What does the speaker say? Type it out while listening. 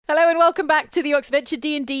welcome back to the Oxventure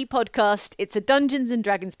D&D podcast. It's a Dungeons &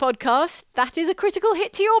 Dragons podcast that is a critical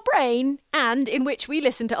hit to your brain and in which we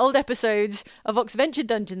listen to old episodes of Oxventure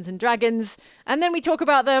Dungeons & Dragons and then we talk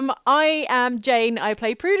about them. I am Jane. I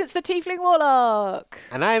play Prudence the Tiefling Warlock.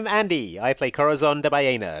 And I'm Andy. I play Corazon de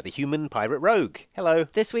Baena, the human pirate rogue. Hello.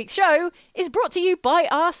 This week's show is brought to you by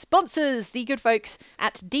our sponsors, the good folks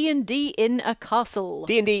at D&D in a Castle.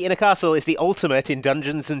 D&D in a Castle is the ultimate in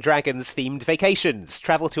Dungeons & Dragons themed vacations.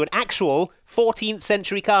 Travel to an actual 14th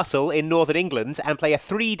century castle in northern England and play a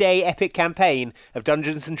 3-day epic campaign of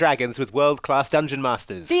Dungeons & Dragons with world-class dungeon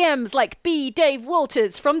masters. DMs like B. Dave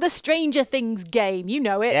Walters from the Stranger Things game, you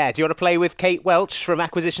know it. Yeah, do you want to play with Kate Welch from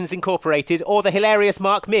Acquisitions Incorporated or the hilarious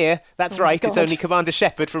Mark Meir? That's right, it's only Commander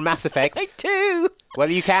Shepard from Mass Effect. I do. Well,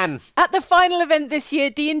 you can. At the final event this year,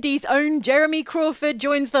 D&D's own Jeremy Crawford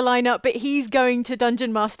joins the lineup, but he's going to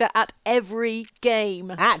Dungeon Master at every game.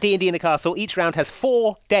 At D&D in a Castle, each round has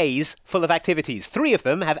 4 days full of activities. 3 of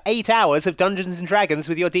them have 8 hours of Dungeons & Dragons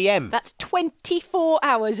with your DM. That's 24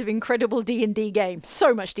 hours of incredible D&D games.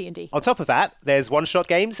 So much D&D. On top of that, there's one-shot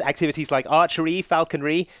games, activities like archery,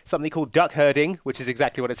 falconry, something called duck herding, which is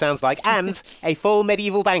exactly what it sounds like, and a full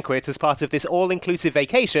medieval banquet as part of this all-inclusive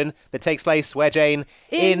vacation that takes place, where, Jane?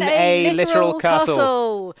 In a literal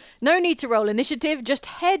castle. No need to roll initiative, just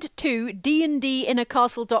head to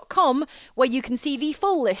dndinacastle.com where you can see the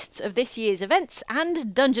full lists of this year's events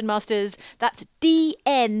and dungeon masters. That's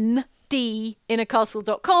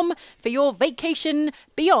dndinacastle.com for your vacation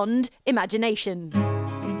beyond imagination.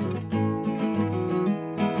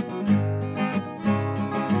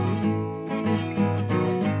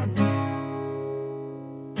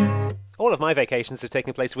 All of my vacations have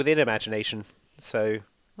taken place within imagination, so...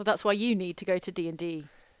 Well, that's why you need to go to D&D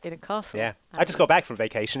in a castle. Yeah, I just got back from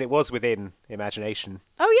vacation. It was within imagination.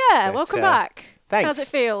 Oh, yeah, But, welcome back. Thanks. How's it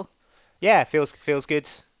feel? Yeah, feels good.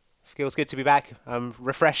 Feels good to be back. I'm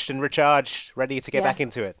refreshed and recharged, ready to get back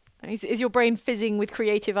into it. Is your brain fizzing with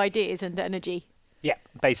creative ideas and energy? Yeah,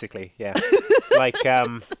 basically, yeah.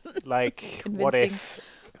 like, what if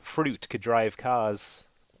fruit could drive cars?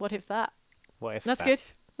 What if that? What if That's that? good.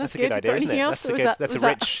 That's a good. good idea, isn't it? Else, That's a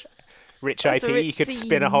rich IP. You could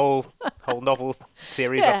spin a whole novel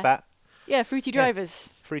series off that. Yeah, Fruity Drivers.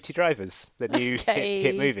 Fruity Drivers, the new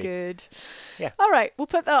hit movie. Good. Yeah. All right, we'll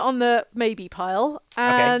put that on the maybe pile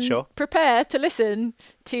and okay, sure. prepare to listen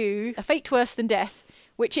to A Fate Worse Than Death,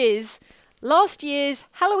 which is last year's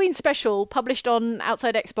Halloween special published on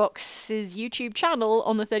Outside Xbox's YouTube channel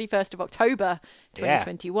on the 31st of October,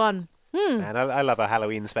 2021. And I love a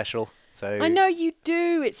Halloween special. So I know you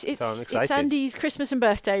do. It's excited. Andy's Christmas and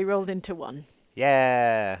birthday rolled into one.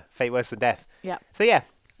 Yeah, Fate Worse Than Death. Yeah. So yeah,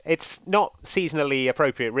 it's not seasonally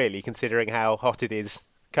appropriate really, considering how hot it is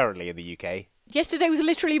currently in the UK. Yesterday was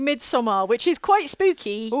literally Midsummer, which is quite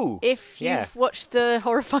spooky if you've watched the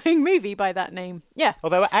horrifying movie by that name. Yeah.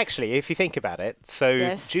 Although actually, if you think about it, so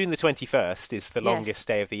Yes. June the 21st is the longest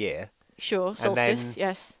day of the year. Sure, solstice, then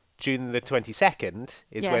yes. June the 22nd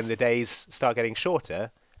is when the days start getting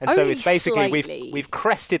shorter. And Only so it's basically slightly. we've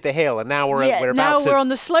crested the hill and now we're about now to we're on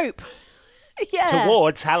the slope.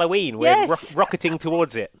 towards Halloween. We're rocketing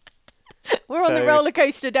towards it. We're on the roller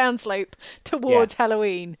coaster downslope towards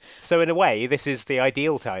Halloween. So in a way, this is the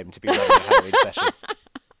ideal time to be running a Halloween session.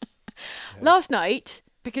 Last night,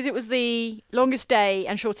 because it was the longest day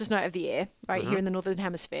and shortest night of the year, right here in the Northern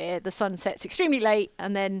Hemisphere, the sun sets extremely late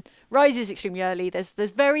and then rises extremely early. There's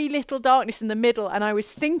very little darkness in the middle, and I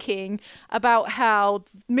was thinking about how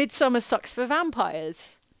Midsummer sucks for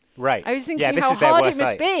vampires. Right. I was thinking this how is their hard it worst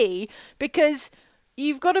must night. be because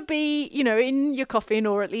you've got to be, in your coffin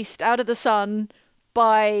or at least out of the sun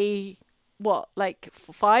by what, like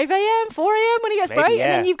 5 a.m., 4 a.m. when it gets Maybe, bright, yeah,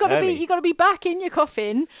 and then you've got to be back in your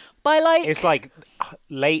coffin by like It's like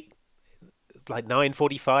late, like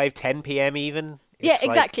 9:45, 10 p.m. even. yeah, It's like-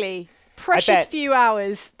 exactly. Precious few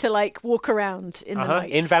hours to like walk around in the night.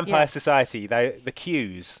 In Vampire Society, the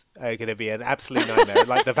queues are going to be an absolute nightmare.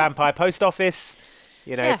 Like the vampire post office,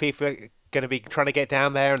 people are going to be trying to get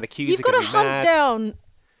down there, and the queues You've are got going to to be hunt mad. down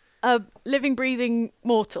a living, breathing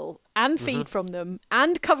mortal and feed from them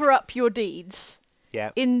and cover up your deeds.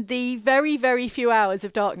 Yeah. In the very, very few hours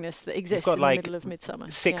of darkness that exists got in like the middle of Midsummer.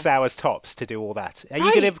 6 hours tops to do all that. Are you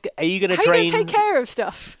Right. going to How are you going drain? to take care of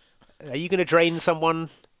stuff? Are you going to drain someone?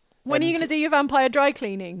 When are you going to do your vampire dry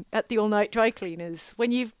cleaning at the all-night dry cleaners?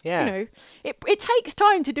 When you've, it takes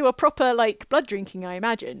time to do a proper like blood drinking. I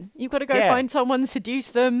imagine you've got to go find someone, seduce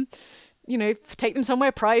them, take them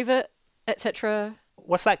somewhere private, etc.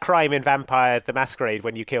 What's that crime in Vampire the Masquerade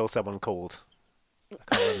when you kill someone called?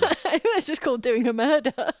 I can't remember. It's just called doing a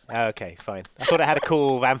murder. Oh, okay, fine. I thought it had a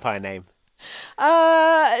cool vampire name.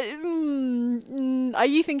 Are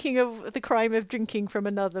you thinking of the crime of drinking from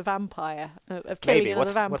another vampire, of killing Maybe.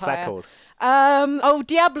 another vampire? What's that called?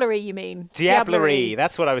 Diablerie, you mean? Diablerie.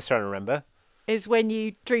 That's what I was trying to remember. Is when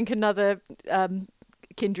you drink another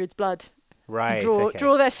kindred's blood. Right.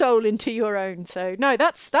 Draw their soul into your own. So no,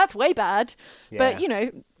 that's way bad. Yeah.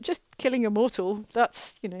 But just killing a mortal.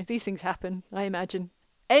 That's these things happen. I imagine.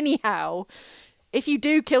 Anyhow, if you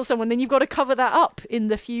do kill someone, then you've got to cover that up in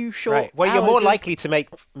the few short. Right. Well, you're hours more likely to make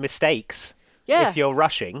mistakes if you're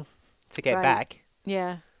rushing to get back.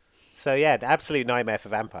 Yeah. So yeah, absolute nightmare for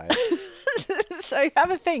vampires. So have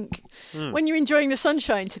a think when you're enjoying the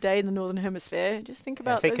sunshine today in the Northern Hemisphere. Just think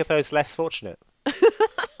about. Think of those less fortunate.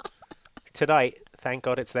 Tonight, thank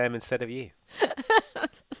God it's them instead of you.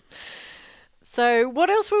 So what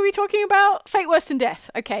else were we talking about? Fate worse than death.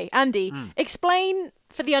 Okay, Andy, explain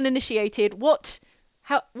for the uninitiated what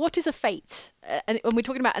is a fete? And we're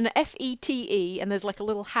talking about an FETE, and there's like a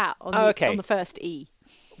little hat on the first E.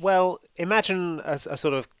 Well, imagine a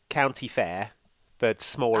sort of county fair, but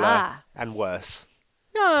smaller and worse.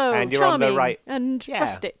 Oh, and you're charming on the right and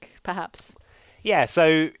rustic, perhaps. Yeah,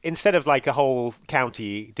 so instead of like a whole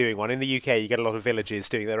county doing one, in the UK you get a lot of villages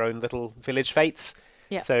doing their own little village fetes.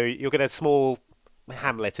 Yeah. So you'll get a small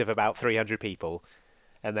hamlet of about 300 people,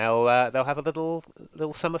 and they'll have a little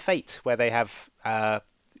summer fete where they have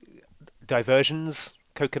diversions,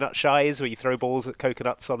 coconut shies, where you throw balls at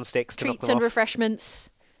coconuts on sticks to knock Treats them and off. refreshments.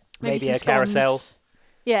 Maybe some a carousel. scones.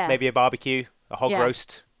 Yeah. Maybe a barbecue, a hog Yeah.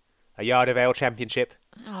 roast, a yard of ale championship,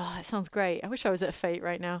 Oh, that sounds great. I wish I was at a fete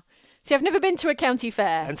right now. See, I've never been to a county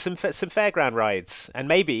fair. and some fairground rides, and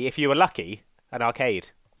maybe, if you were lucky, an arcade.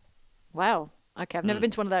 Wow. Okay, I've never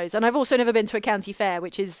been to one of those. And I've also never been to a county fair,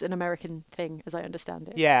 which is an American thing, as I understand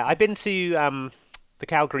it. Yeah, I've been to the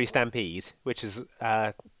Calgary Stampede, which is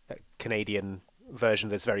a Canadian version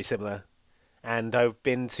that's very similar. And I've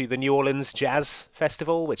been to the New Orleans Jazz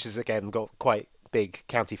Festival, which has, again, got quite big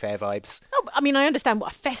county fair vibes. Oh, I mean, I understand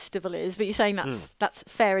what a festival is, but you're saying that's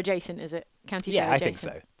fair adjacent, is it? County fair Yeah, I adjacent.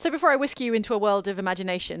 think so. So before I whisk you into a world of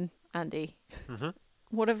imagination, Andy,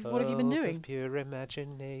 what have you been World of doing? pure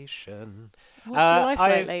imagination. What's your life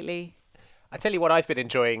like I've- lately? I tell you what I've been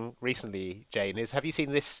enjoying recently, Jane, is have you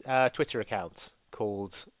seen this Twitter account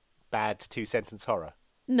called Bad Two Sentence Horror?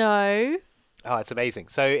 No. Oh, it's amazing.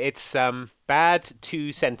 So it's Bad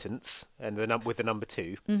Two Sentence and with the number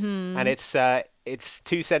 2, and it's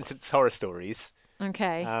 2 sentence horror stories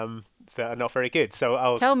Okay. that are not very good. So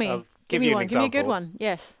I'll Tell me. I'll Give give me you one. an Give me example. a good one.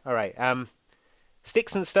 Yes. All right.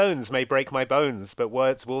 Sticks and stones may break my bones, but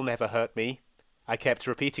words will never hurt me. I kept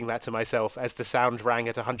repeating that to myself as the sound rang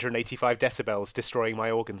at 185 decibels, destroying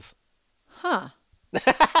my organs. Huh.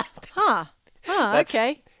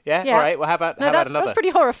 Okay. Yeah? Yeah. All right. Well, how about No, that's another? pretty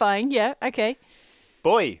horrifying. Yeah. Okay.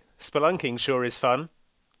 Boy, spelunking sure is fun.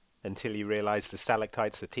 Until you realise the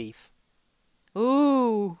stalactites are teeth.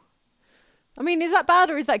 Ooh. I mean, is that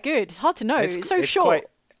bad or is that good? It's hard to know. It's so short. quite-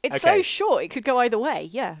 It's so okay. short. It could go either way.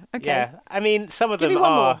 Yeah. Okay. Yeah. I mean, some of Give them me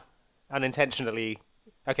one are more. unintentionally...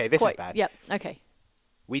 Okay, this is bad. Yep. Okay.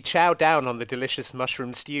 We chowed down on the delicious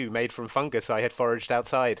mushroom stew made from fungus I had foraged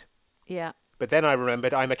outside. Yeah. But then I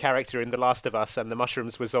remembered I'm a character in The Last of Us, and the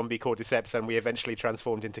mushrooms were zombie cordyceps, and we eventually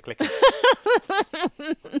transformed into clickers.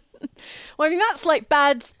 Well, I mean, that's like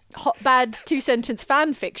bad 2-sentence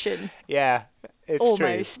fan fiction. Yeah, it's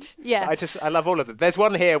Almost. true. Yeah. I love all of them. There's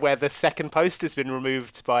one here where the second post has been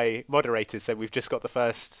removed by moderators, so we've just got the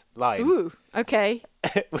first line, Ooh. Okay.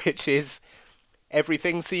 which is,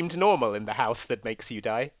 everything seemed normal in the house that makes you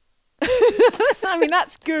die. I mean,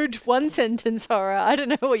 that's good 1-sentence horror. I don't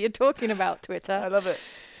know what you're talking about, I Twitter. love it.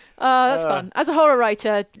 That's fun. As a horror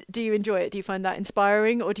writer, do you enjoy it? Do you find that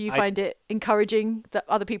inspiring, or do you I find it encouraging that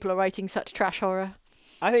other people are writing such trash horror?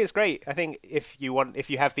 I think it's great. I think if you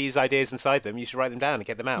have these ideas inside them, you should write them down and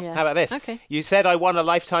get them out. Yeah. How about this? Okay. You said I won a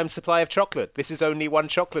lifetime supply of chocolate. This is only one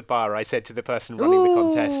chocolate bar, I said to the person running the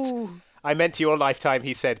contest. Ooh. I meant your lifetime,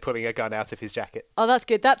 he said, pulling a gun out of his jacket. Oh, that's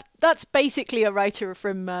good. That's basically a writer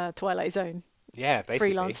from Twilight Zone. Yeah,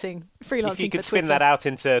 basically. Freelancing If you for could spin Twitter. that out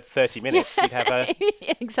into 30 minutes, you'd have a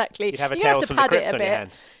Exactly. you'd have a You have Tales to from the pad it Crypt a on your bit.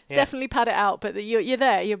 hand. Yeah. Definitely pad it out, but you're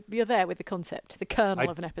there. You're there with the concept, the kernel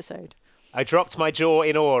of an episode. I dropped my jaw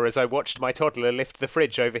in awe as I watched my toddler lift the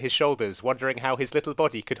fridge over his shoulders, wondering how his little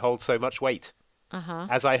body could hold so much weight. Uh-huh.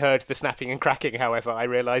 As I heard the snapping and cracking, however, I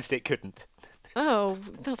realised it couldn't. Oh,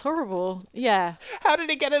 that's horrible. Yeah. How did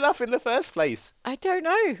it get enough in the first place? I don't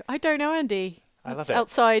know, Andy. I love It's it.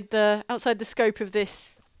 outside the scope of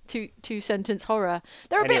this two-sentence horror.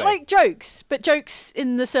 They're a bit Anyway. like jokes, but jokes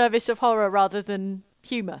in the service of horror rather than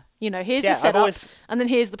humour. You know, here's Yeah, the I've setup, always- and then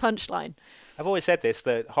here's the punchline. I've always said this,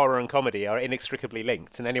 that horror and comedy are inextricably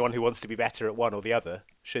linked, and anyone who wants to be better at one or the other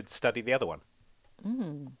should study the other one.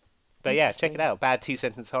 But yeah, check it out. Bad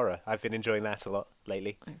two-sentence horror. I've been enjoying that a lot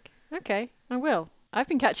lately. Okay, I will. I've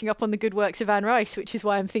been catching up on the good works of Anne Rice, which is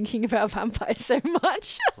why I'm thinking about vampires so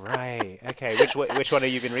much. Right. Okay. Which one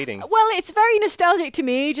have you been reading? Well, it's very nostalgic to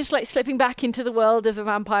me, just like slipping back into the world of the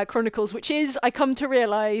Vampire Chronicles, which is, I come to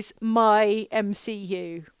realise, my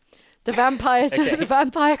MCU. The vampires of the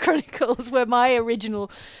Vampire Chronicles were my original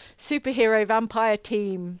superhero vampire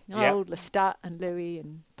team. Oh, Lestat and Louis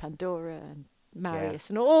and Pandora and Marius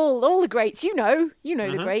and all the greats. You know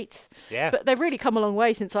the greats. Yeah. But they've really come a long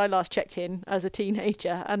way since I last checked in as a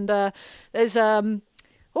teenager. And there's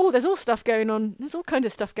all stuff going on. There's all kinds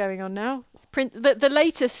of stuff going on now. The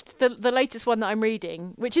latest one that I'm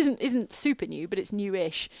reading, which isn't super new, but it's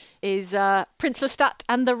newish, is Prince Lestat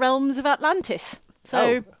and the Realms of Atlantis.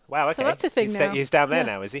 So, wow, okay. So that's a thing now. He's down there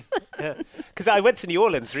now, is he? Because I went to New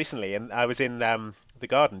Orleans recently, and I was in the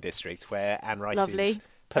Garden District, where Anne Rice's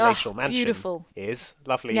palatial mansion is.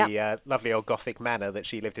 Lovely, lovely old Gothic manor that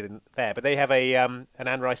she lived in there. But they have an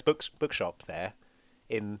Anne Rice bookshop there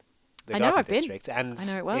in the Garden District, and I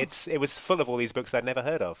know it well. It was full of all these books I'd never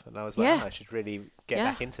heard of, and I was like, I should really get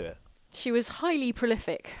back into it. She was highly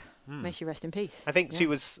prolific. May she rest in peace. I think she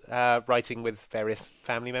was writing with various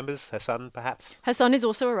family members, her son perhaps. Her son is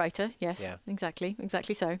also a writer, yes. Yeah. Exactly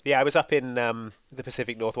so. Yeah, I was up in the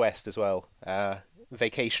Pacific Northwest as well,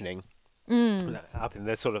 vacationing. Up in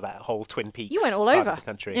the sort of that whole Twin Peaks. You went all part over of the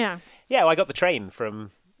country. Yeah. Yeah, well, I got the train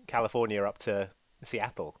from California up to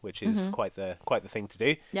Seattle, which is quite the thing to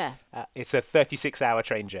do. Yeah. It's a 36-hour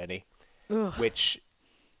train journey, which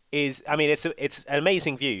is, I mean, it's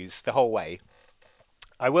amazing views the whole way.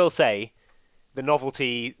 I will say, the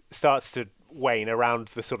novelty starts to wane around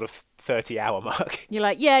the sort of 30-hour mark. You're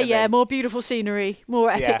like, more beautiful scenery,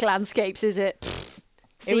 more epic landscapes, is it?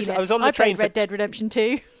 I was on the train for Red Dead Redemption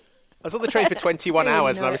 2. I was on the train for 21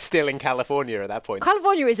 hours and I was still in California at that point.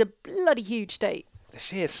 California is a bloody huge state. The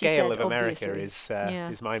sheer scale of America is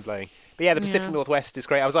mind-blowing. But yeah, the Pacific Northwest is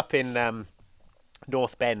great. I was up in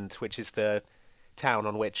North Bend, which is the town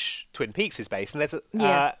on which Twin Peaks is based, and there's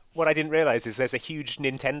what I didn't realise is there's a huge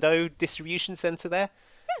Nintendo distribution centre there.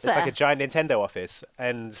 There's like a giant Nintendo office,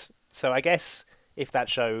 and so I guess if that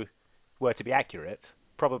show were to be accurate,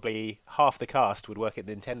 probably half the cast would work at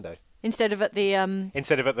Nintendo instead of at the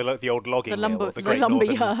old logging mill, or the Great lumber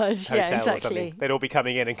Northern yard. Hotel Yeah, exactly. or something. They'd all be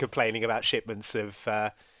coming in and complaining about shipments of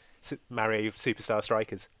Mario Superstar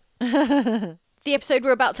Strikers. The episode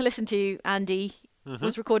we're about to listen to, Andy,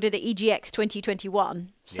 was recorded at EGX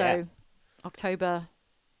 2021, so October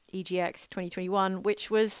EGX 2021,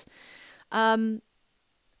 which was at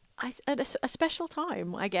a special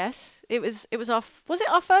time, I guess. Was it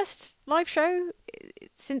our first live show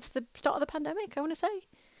since the start of the pandemic, I want to say?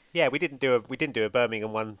 Yeah, we didn't do a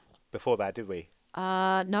Birmingham one before that, did we?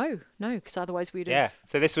 No, because otherwise we'd have... Yeah,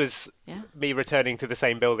 so this was me returning to the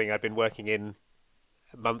same building I'd been working in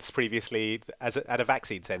months previously at a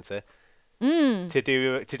vaccine centre to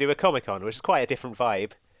do a Comic-Con, which is quite a different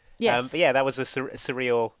vibe. Yes. But yeah, that was a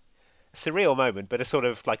surreal moment, but a sort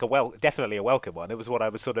of like definitely a welcome one. It was what I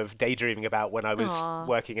was sort of daydreaming about when I was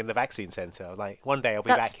working in the vaccine centre. Like, one day I'll be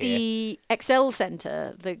back here. That's the Excel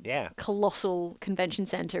Centre, the colossal convention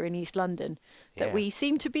centre in East London that we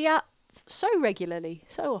seem to be at so regularly,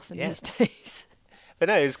 so often these days. But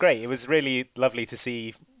no, it was great. It was really lovely to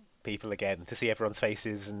see people again, to see everyone's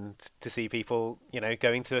faces, and to see people,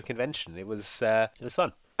 going to a convention. It was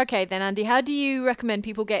fun. Okay, then, Andy, how do you recommend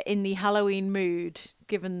people get in the Halloween mood,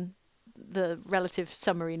 given the relative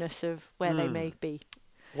summariness of where they may be?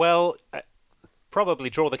 Well,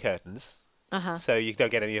 probably draw the curtains, so you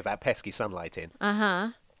don't get any of that pesky sunlight in.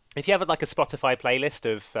 If you have like a Spotify playlist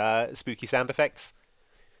of spooky sound effects,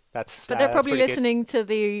 but they're probably listening to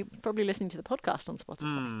the podcast on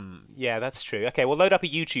Spotify. Yeah, that's true. Okay, we'll load up a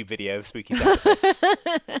YouTube video of spooky sound effects,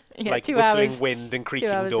 like whistling wind and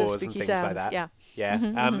creaking doors and things like that. Yeah.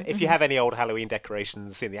 If you have any old Halloween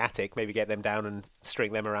decorations in the attic, maybe get them down and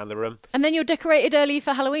string them around the room. And then you're decorated early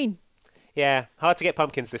for Halloween. Yeah, hard to get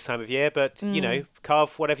pumpkins this time of year, but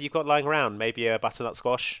carve whatever you've got lying around. Maybe a butternut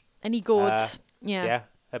squash. Any gourds? Yeah,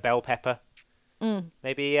 a bell pepper.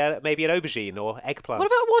 Maybe an aubergine or eggplant. What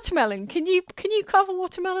about watermelon? Can you carve a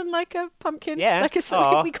watermelon like a pumpkin? Yeah.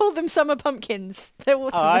 We call them summer pumpkins. They're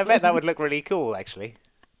watermelon. I bet that would look really cool, actually.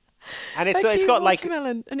 And it's got like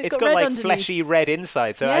fleshy red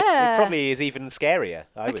inside, so it probably is even scarier.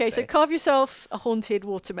 I would say. So carve yourself a haunted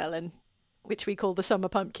watermelon, which we call the summer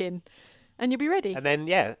pumpkin, and you'll be ready. And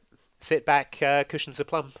then sit back, cushions are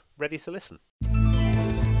plump, ready to listen.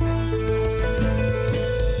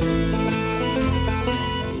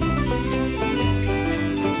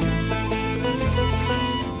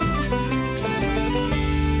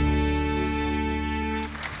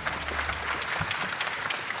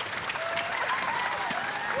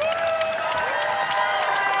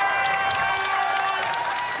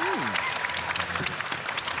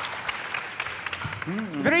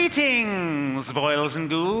 Greetings, boils and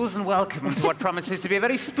ghouls, and welcome to what promises to be a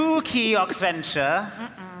very spooky Oxventure.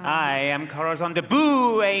 I am Corazon de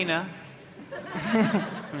Boo Aina,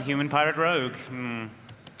 a human pirate rogue.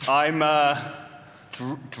 I'm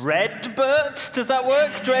Dreadbert. Does that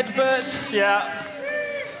work? Dreadbert? Yeah.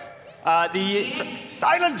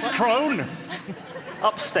 Silence, crone!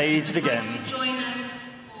 Upstaged again. To join us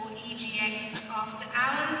for EGX After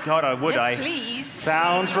Hours. God, I would, Yes, please.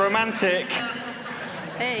 Sounds romantic.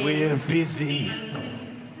 Hey. We're busy.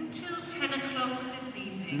 Until 10 o'clock this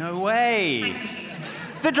evening. No way.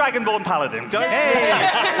 The Dragonborn Paladin.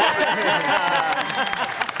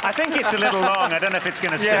 I think it's a little long. I don't know if it's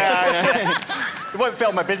going to stick. Yeah. It won't fit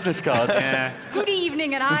on my business cards. Yeah. Good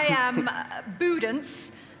evening, and I am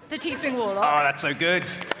Boodance, the Tiefling Warlock. Oh, that's so good.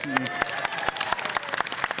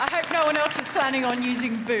 I hope no one else was planning on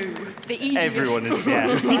using Boo, the easiest. Everyone is.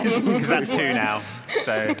 Yeah, because that's 2 now.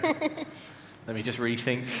 So Let me just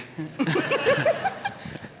rethink.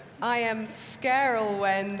 I am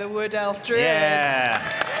Scarelwen, the Wood Elf Druid. yeah,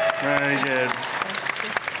 very good.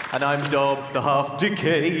 And I'm Dob, the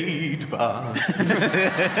half-decayed bard.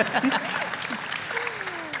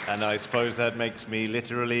 And I suppose that makes me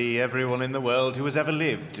literally everyone in the world who has ever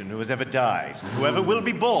lived and who has ever died, whoever will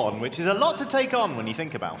be born, which is a lot to take on when you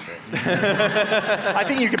think about it. I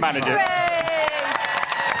think you can manage it. Hooray!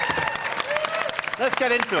 Let's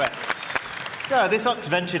get into it. So, this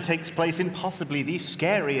Oxventure takes place in possibly the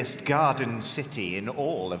scariest garden city in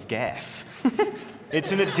all of Geth.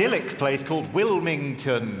 It's an idyllic place called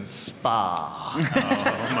Wilmington Spa.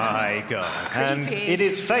 Oh my God. And Creepy. it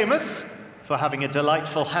is famous for having a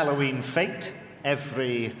delightful Halloween fete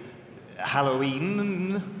every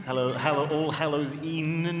Halloween. All Hallows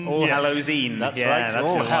Eve. All Hallows Eve. That's Yeah, right, that's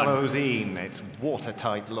All the one. Hallows Eve. It's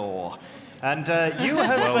watertight law. And you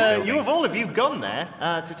World-building. have all of you gone there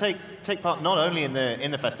to take part not only in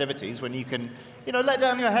the festivities when you can, let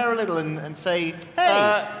down your hair a little and say,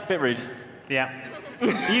 hey, Bit rude. Yeah.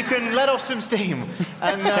 you can let off some steam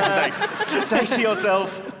and say to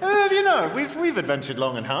yourself, we've adventured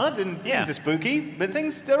long and hard and Yeah. things are spooky, but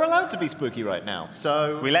they're allowed to be spooky right now.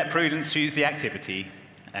 So We let Prudence choose the activity,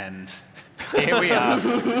 and here we are.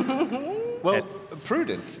 Well,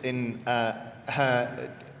 Prudence, in her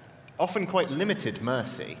often quite limited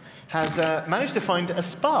mercy, has managed to find a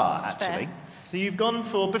spa, actually. Fair. So you've gone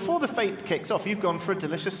for, before the fete kicks off, you've gone for a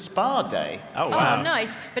delicious spa day. Oh, Oh, wow.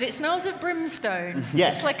 nice. But it smells of brimstone.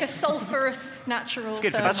 Yes. It's like a sulphurous natural.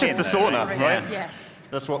 good for the thermal skin, That's just the sauna, flavoring. right? Yes.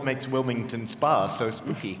 That's what makes Wilmington Spa so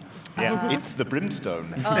spooky. Yeah. It's the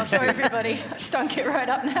brimstone. Oh, sorry, everybody. I stunk it right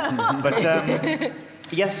up now. But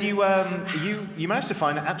yes, you managed to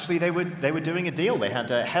find that actually they were doing a deal. They had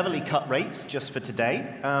heavily cut rates just for today.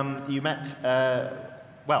 You met,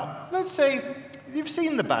 let's say you've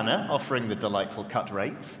seen the banner offering the delightful cut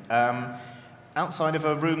rates outside of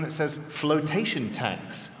a room that says flotation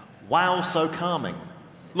tanks. Wow, so calming.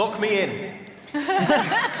 Lock me in.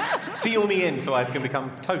 Seal me in so I can become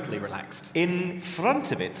totally relaxed. In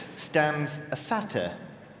front of it stands a satyr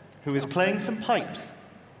who is playing some pipes.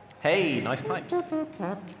 Hey, nice pipes.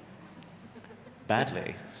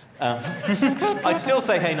 Badly. I still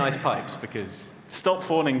say hey, nice pipes because... Stop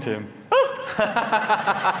fawning to him.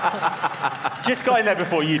 Just got in there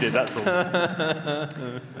before you did, that's all. Oh,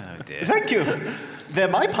 dear. Thank you. They're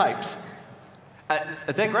my pipes.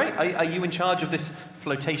 They're great. Are you in charge of this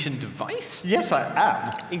flotation device? Yes, I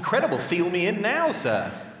am. Incredible. Seal me in now,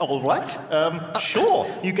 sir. All right. Sure.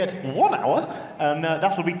 You get 1 hour, and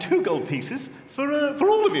that'll be 2 gold pieces for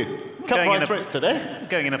all of you. Cut Going in price a- rates today.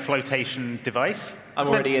 Going in a flotation device. I'm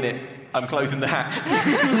already in it. I'm closing the hatch.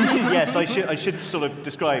 Yes, I should sort of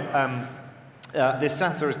describe. This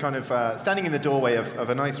satyr is kind of standing in the doorway of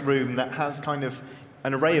a nice room that has kind of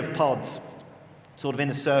an array of pods, sort of in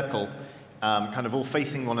a circle, kind of all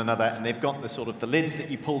facing one another, and they've got the sort of the lids that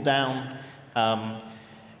you pull down.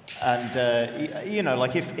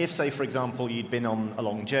 Like if, say, for example, you'd been on a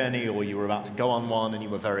long journey or you were about to go on one and you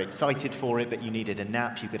were very excited for it, but you needed a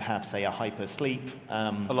nap, you could have, say, a hyper sleep.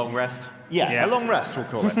 A long rest. Yeah, a long rest, we'll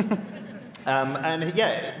call it.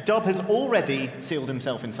 Dob has already sealed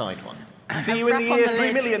himself inside one. See you in the Rap on year the 3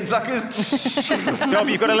 lid. million, suckers. Dob,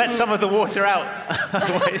 you've got to let some of the water out.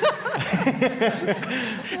 Otherwise,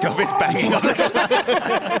 Dob is banging on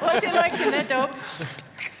the What's it like in there, Dob?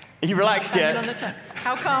 Are you relaxed Hanging on yet? the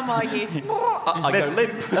How calm are you? I go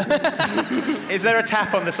limp. Is there a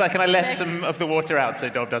tap on the side? Can I let some of the water out so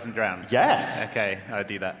Dob doesn't drown? Yes. Okay, I'll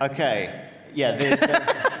do that. Okay. Yeah.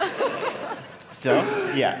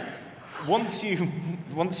 Dob. Yeah. Once you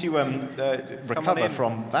recover in.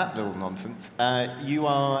 from that little nonsense, you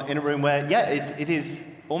are in a room where, it is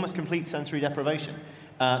almost complete sensory deprivation.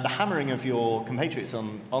 The hammering of your compatriots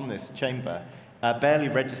on this chamber barely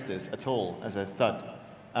registers at all as a thud.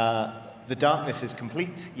 The darkness is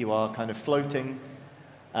complete. You are kind of floating.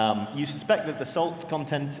 You suspect that the salt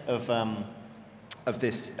content of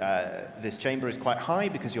this chamber is quite high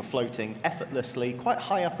because you're floating effortlessly quite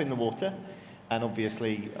high up in the water. And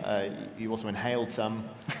obviously, you also inhaled some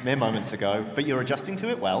mere moments ago, but you're adjusting to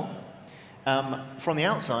it well. From the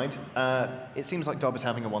outside, it seems like Dob is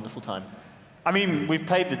having a wonderful time. I mean, we've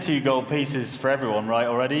paid the 2 gold pieces for everyone, right,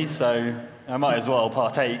 already, so I might as well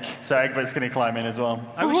partake. So Egbert's going to climb in as well.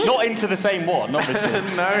 Not into the same one, obviously.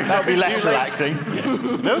 No, that would be less relaxing.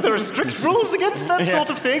 No, there are strict rules against that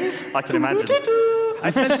sort of thing. I can imagine.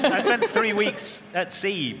 I spent 3 weeks at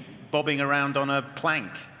sea bobbing around on a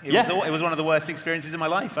plank. It was one of the worst experiences of my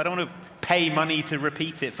life. I don't want to pay money to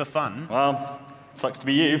repeat it for fun. Well, sucks to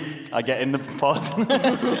be you. I get in the pod.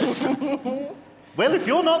 Well, if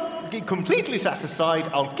you're not completely satisfied,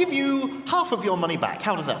 I'll give you half of your money back.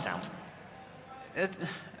 How does that sound?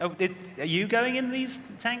 Are you going in these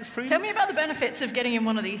tanks, Prudence? Tell me about the benefits of getting in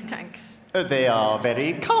one of these tanks. They are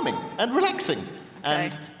very calming and relaxing. Okay.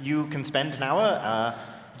 And you can spend an hour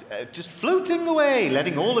just floating away,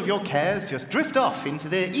 letting all of your cares just drift off into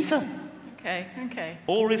the ether. Okay.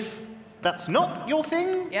 Or if that's not your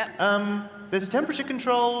thing, there's temperature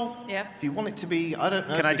control. Yep. If you want it to be, I don't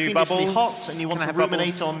know, Can I do fiendishly bubbles? hot and you Can want I to have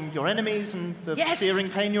ruminate bubbles? on your enemies and the Yes! searing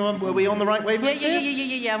pain you're on, were we on the right wavelength here?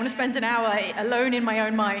 Yeah. I want to spend an hour alone in my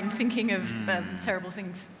own mind thinking of terrible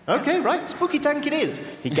things. Okay, right, spooky tank it is.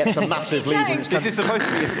 He gets a massive lever. tank. and This is supposed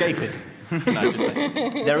to be escapism. No, just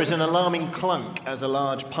saying. There is an alarming clunk as a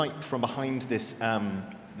large pipe from behind this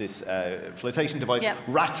flotation device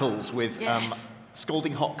rattles with Yes.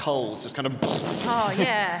 scalding hot coals, just kind of. Oh,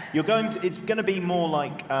 yeah. It's going to be more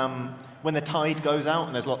like when the tide goes out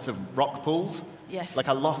and there's lots of rock pools. Yes. Like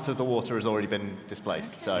a lot of the water has already been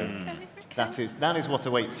displaced. So that is what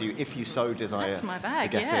awaits you if you so desire. That's my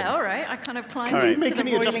bag, to get in. yeah, all right. I kind of climbed Can you into make the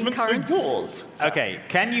any boiling adjustments currents. for yours? Okay,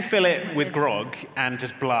 can you fill it with grog and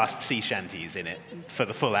just blast sea shanties in it for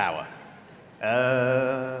the full hour?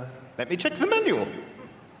 Let me check the manual.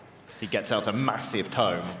 He gets out a massive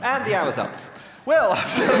tome. And the hour's up. Well, I'm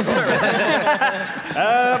so sorry.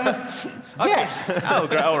 Yes. Oh,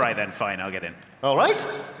 great. All right then, fine, I'll get in. All right.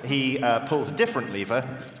 He pulls a different lever,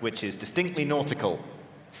 which is distinctly nautical.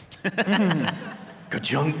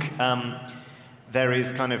 Ka-junk. There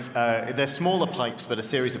is kind of they're smaller pipes, but a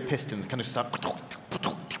series of pistons kind of start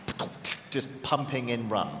just pumping in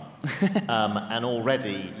rum, and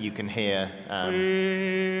already you can hear.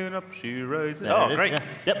 And up she rises. There Oh, it is, great. yeah.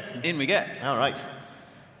 Yep. In we get. All right.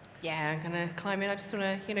 Yeah, I'm going to climb in. I just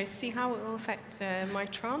want to, see how it will affect my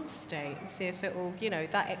trance state and see if it will,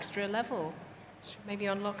 that extra level. Should maybe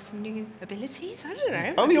unlock some new abilities? I don't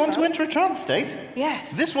know. Oh, you want to enter a trance state?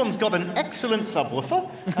 Yes. This one's got an excellent subwoofer.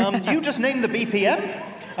 You just name the BPM,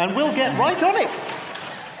 and we'll get right on it.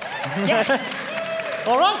 Yes.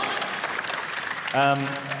 All right.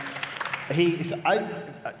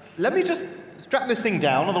 Let me just strap this thing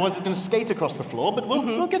down, otherwise it's going to skate across the floor. But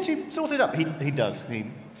we'll get you sorted up. He does.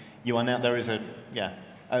 You are now. There is an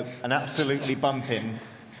absolutely bumping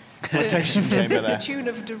flotation chamber The there. tune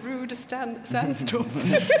of Darude Sandstorm.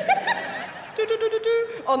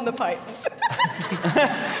 On the pipes.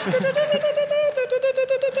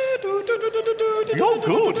 You're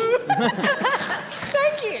good.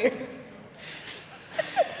 Thank you.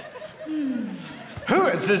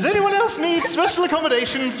 Does anyone else need special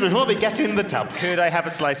accommodations before they get in the tub? Could I have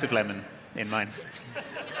a slice of lemon in mine?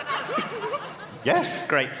 Yes.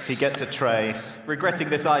 Great. He gets a tray. Regretting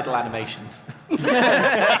this idle animation.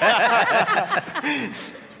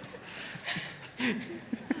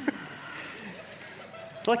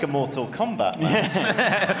 It's like a Mortal Kombat match.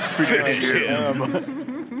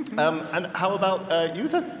 And how about you,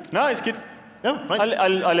 sir? No, it's good. No, right.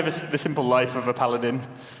 I live the simple life of a paladin,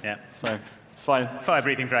 Yeah. so it's fine.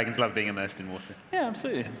 Fire-breathing dragons love being immersed in water. Yeah,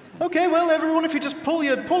 absolutely. Okay, well, everyone, if you just pull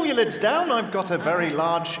your lids down, I've got a very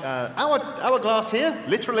large hourglass here,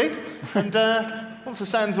 literally. And once the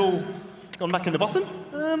sand's all gone back in the bottom,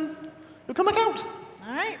 you'll come back out.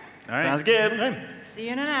 All right. All right. Sounds good. Okay. See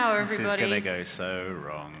you in an hour, This is everybody. going to go so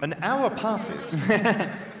wrong. An hour passes.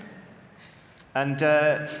 And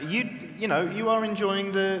you are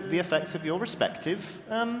enjoying the effects of your respective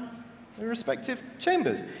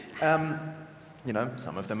chambers.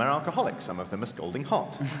 Some of them are alcoholic, some of them are scalding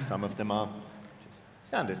hot, some of them are just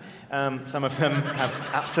standard. Some of them have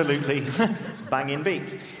absolutely banging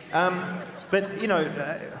beats. But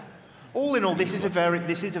all in all, this is a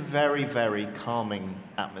very, very calming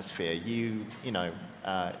atmosphere.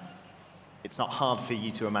 it's not hard for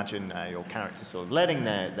you to imagine your character sort of letting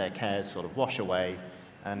their cares sort of wash away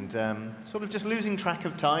and sort of just losing track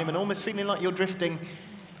of time and almost feeling like you're drifting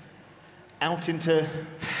out into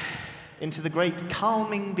the great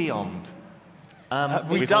calming beyond.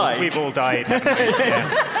 We've all died. haven't we?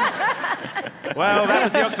 Yeah. Well, that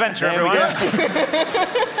was the Oxventure, everyone.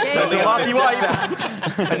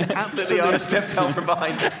 Absolutely steps out from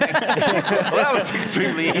behind the tank. Well, that was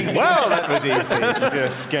extremely easy. Well, that was easy.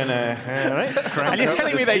 Just gonna, all right, crank And you're up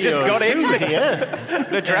telling the me they just got in? CO2 here.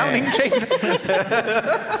 The drowning chamber.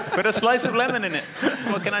 Put a slice of lemon in it.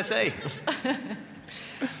 What can I say?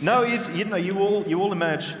 No, you all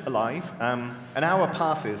emerge alive. An hour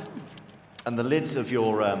passes, and the lids of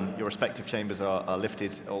your respective chambers are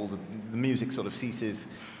lifted. All the music sort of ceases.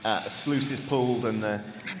 A sluice is pulled, and the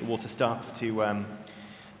water starts to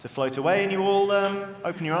float away. And you all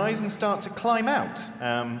open your eyes and start to climb out.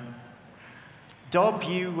 Dob,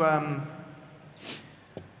 you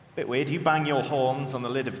bit weird. You bang your horns on the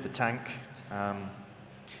lid of the tank.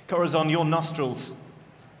 Corazon, your nostrils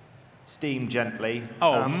steam gently.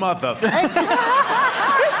 Oh, mother... Egbert.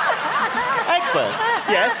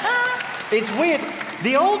 Yes? It's weird.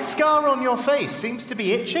 The old scar on your face seems to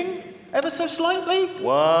be itching ever so slightly.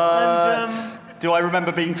 What? And, do I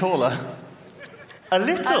remember being taller? a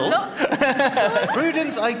little.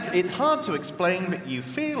 Prudence, it's hard to explain, but you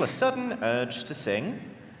feel a sudden urge to sing.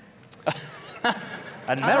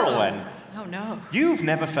 And Merylwen, Oh no. you've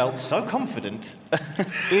never felt so confident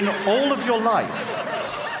in all of your life.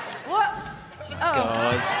 What? Oh.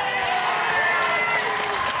 God.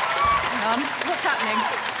 Hang on. What's happening?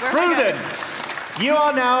 Where am I going? Prudence, you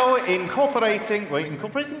are now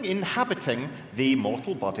inhabiting the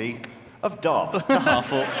mortal body of Dob, the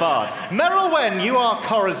half-orc bard. Merylwen, you are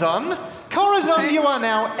Corazon. Corazon, you are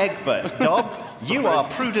now Egbert. Dob, you are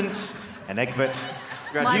Prudence. And Egbert,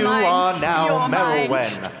 My you mind are to now your mind.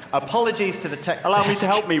 Merylwen. Apologies to the tech. Allow me to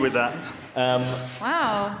help me with that.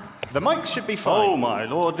 Wow. The mic should be fine. Oh my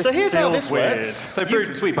lord, this So here's how feels this weird. works. So,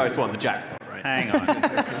 Prudence, we both won the jackpot, right? Hang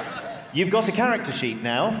on. You've got a character sheet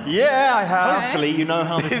now. Yeah, I have. Hopefully you know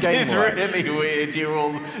how this This game is works. really weird. You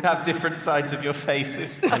all have different sides of your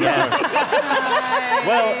faces. Well,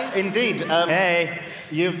 indeed. Hey.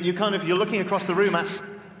 You're looking across the room at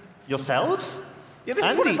yourselves. Yeah, this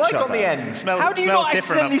And is what it's each like on other. the end. How do you smells not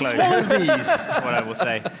different up accidentally close. swallow these? That's what I will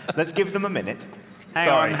say. Let's give them a minute.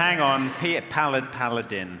 Hang on. Pallid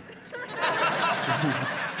Paladin.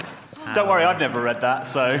 Don't worry, I've never read that,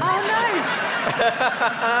 so Oh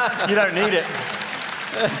you don't need it.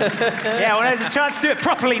 Yeah, well, there's a chance to do it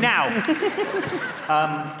properly now.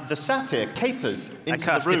 The satyr capers I into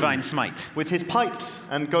cast the room Divine Smite. with his pipes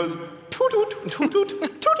and goes toot toot toot toot toot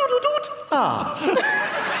toot toot. Ah.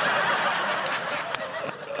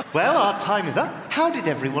 Well, our time is up. How did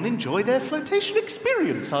everyone enjoy their flotation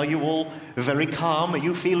experience? Are you all very calm? Are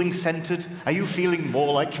you feeling centered? Are you feeling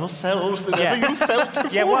more like yourselves than ever you felt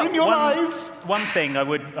before in your lives? One thing I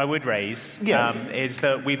would raise Yes. is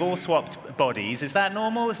that we've all swapped bodies. Is that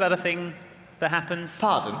normal? Is that a thing that happens?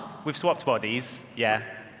 Pardon? We've swapped bodies, yeah.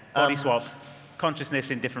 Body swap.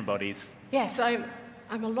 Consciousness in different bodies. Yes, I'm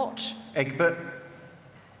a lot. Egbert.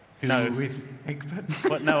 No. Who is Egbert?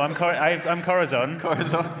 What? No, I'm Corazon.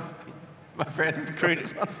 Corazon. My friend.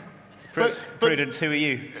 Prudence. But- Prudence, who are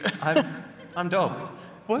you? I'm Dob.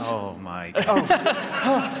 What? Oh my God.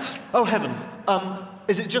 Oh, heavens.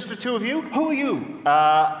 Is it just the two of you? Who are you?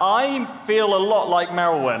 I feel a lot like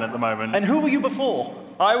Merylwen at the moment. And who were you before?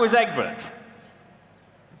 I was Egbert.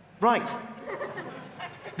 Right.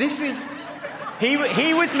 This is...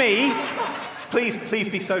 He was me. Please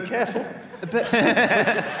be so careful.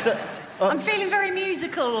 I'm feeling very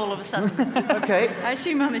musical all of a sudden. Okay. I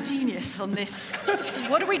assume I'm a genius on this.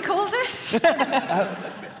 What do we call this? Okay,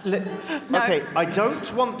 I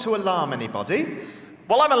don't want to alarm anybody.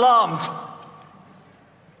 Well, I'm alarmed.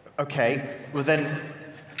 Okay, well then...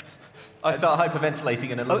 I start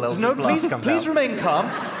hyperventilating and a little no, eldritch blast comes please out. remain calm.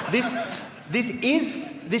 This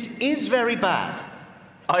is very bad.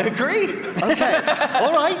 I agree. Okay,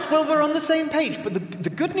 all right, well, we're on the same page. But the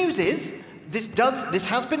good news is, this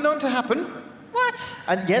has been known to happen. What?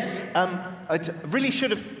 And yes, really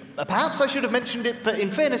should have... perhaps I should have mentioned it, but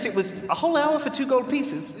in fairness, it was a whole hour for 2 gold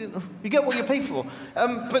pieces. You get what you pay for.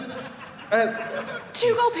 2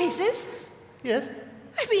 gold pieces? Yes?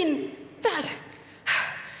 I mean, that...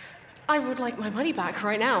 I would like my money back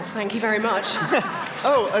right now. Thank you very much.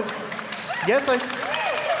 Yes, I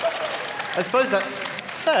suppose that's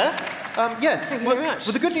fair. Yes. Thank you very much.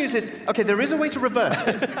 Well, the good news is, okay, there is a way to reverse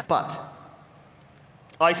this, but...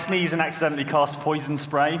 I sneeze and accidentally cast poison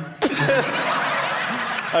spray.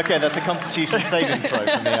 Okay, that's a Constitution saving throw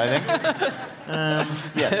for me, I think.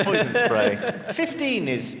 Yes, poison spray. 15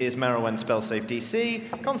 is Merylwen's spell save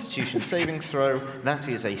DC. Constitution saving throw, that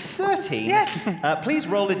is a 13. Yes. Please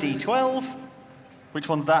roll a d12. Which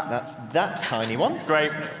one's that? That's that tiny one.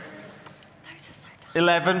 Great. Those are so tough.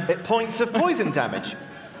 11. Points of poison damage.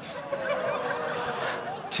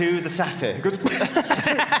 To the satyr. It goes,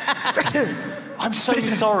 I'm so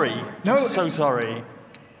sorry. No. I'm so sorry.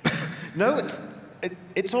 no,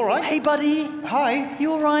 it's all right. Hey, buddy. Hi.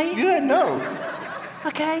 You all right? Yeah, no.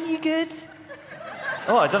 Okay, you good?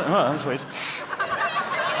 Oh, I don't know. Oh, that's weird.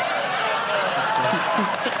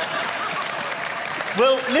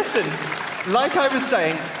 Well, listen, like I was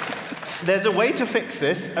saying, there's a way to fix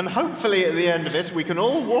this, and hopefully at the end of this we can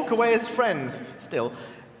all walk away as friends still.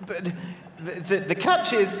 But the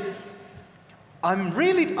catch is, I'm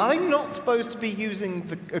not supposed to be using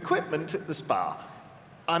the equipment at the spa.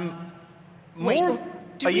 I'm more...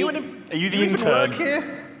 Are you the intern? Work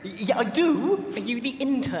here? Yeah, I do. Are you the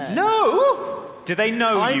intern? No! Do they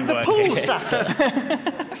know I'm you the work pool here? satyr.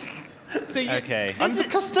 Okay. I'm the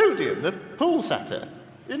custodian, the pool satyr.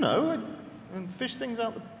 You know, I fish things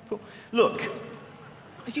out the pool. Look.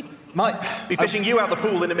 Be fishing you out the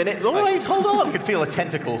pool in a minute. All right, hold on. I could feel a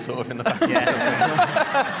tentacle sort of in the back.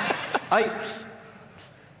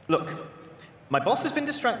 Look, my boss has been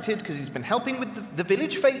distracted because he's been helping with the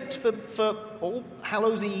village fete for All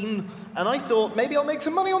Hallows Eve, and I thought maybe I'll make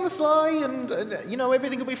some money on the sly, and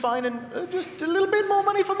everything will be fine, and just a little bit more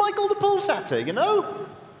money for Michael the pool satyr, you know?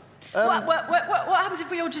 What happens if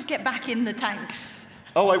we all just get back in the tanks?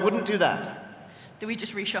 Oh, I wouldn't do that. Do we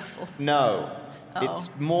just reshuffle? No, it's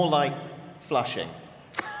more like flushing.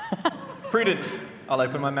 Prudence. I'll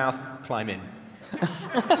open my mouth, climb in.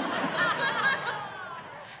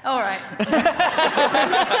 All right.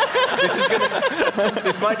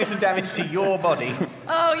 This might do some damage to your body.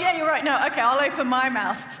 Oh, yeah, you're right. No, okay, I'll open my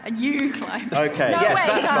mouth and you climb. Okay. No, Yes, wait,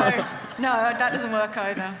 that's no. No, that doesn't work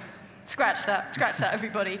either. Scratch that,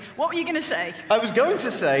 everybody. What were you going to say? I was going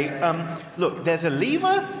to say, look, there's a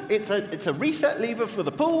lever. It's a reset lever for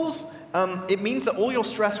the pools. It means that all your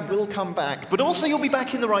stress will come back, but also you'll be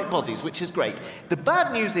back in the right bodies, which is great. The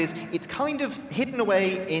bad news is it's kind of hidden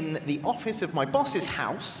away in the office of my boss's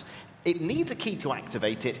house. It needs a key to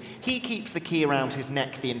activate it. He keeps the key around his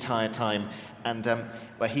neck the entire time, and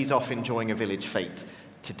he's off enjoying a village fete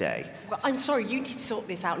today. Well, I'm sorry, you need to sort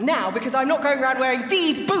this out now because I'm not going around wearing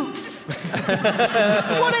these boots.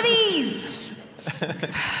 What are these?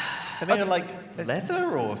 Are they like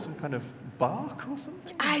leather or some kind of bark or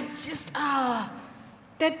something? I just,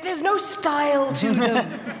 there's no style to them.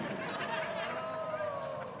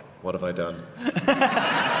 What have I done?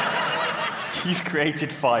 You've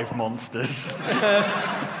created 5 monsters.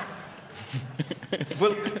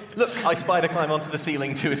 Well, look, I spider climb onto the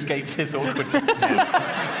ceiling to escape this awkwardness.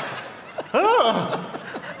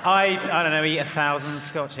 I don't know, eat 1,000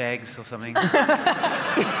 Scotch eggs or something.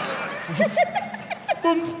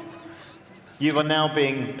 You are now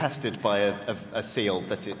being pestered by a seal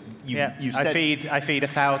that you said... I feed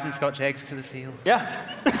 1,000 Scotch eggs to the seal. Yeah.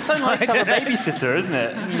 It's so nice to have a babysitter, isn't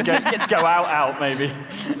it? You get to go out, maybe.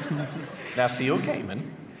 Now, Seal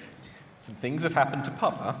Cayman, some things have happened to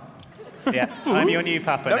Papa. Yeah, I'm your new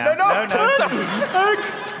papa No, now. no.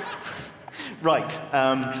 Right.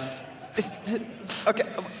 Okay.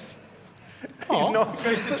 He's not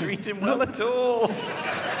going to treat him well at all.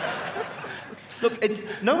 Look,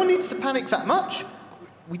 no one needs to panic that much.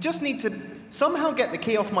 We just need to somehow get the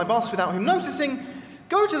key off my boss without him noticing,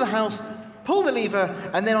 go to the house, pull the lever,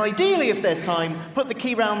 and then ideally, if there's time, put the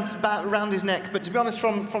key round his neck. But to be honest,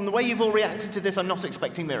 from the way you've all reacted to this, I'm not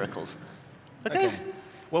expecting miracles. Okay?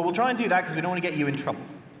 Well, we'll try and do that because we don't want to get you in trouble.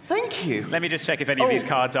 Thank you. Let me just check if any of these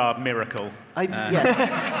cards are miracle. I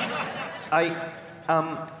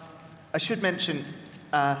should mention,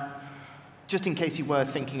 just in case you were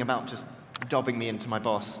thinking about just dobbing me into my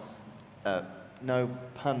boss, no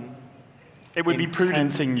pun. It would be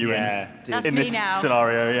prudencing you That's in me this now.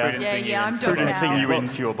 scenario, yeah. Yeah, I'm done Prudencing now. you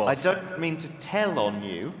into your boss. I don't mean to tell on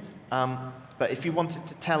you, but if you wanted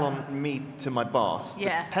to tell on me to my boss,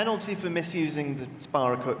 the penalty for misusing the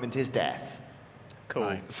spa equipment is death.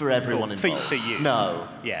 Cool. For everyone involved. For you? No.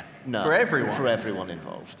 Yeah. No. For everyone? For everyone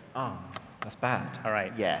involved. Oh, that's bad. All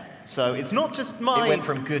right. Yeah. So it's not just my... It went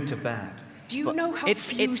from good to bad. Do you know how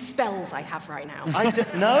few spells I have right now?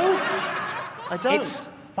 No, I don't. It's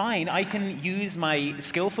fine. I can use my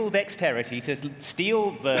skillful dexterity to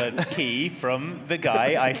steal the key from the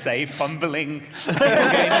guy I say fumbling,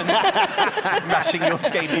 mashing your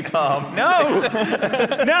scaly palm. No!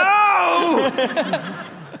 No!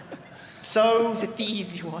 So... Is it the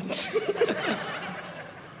easy one?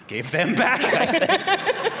 Give them back, I think.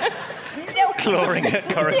 Clawing at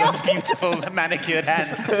Corazon's beautiful manicured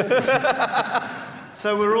hands.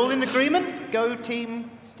 So we're all in agreement? Go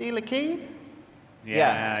team steal a key?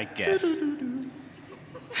 Yeah, I guess.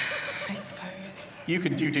 I suppose. You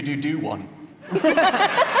can do one.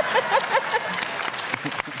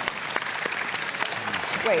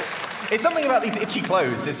 Wait, it's something about these itchy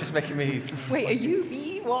clothes. It's just making me... Wait, are you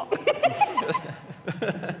me? What?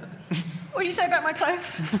 What do you say about my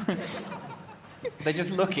clothes? They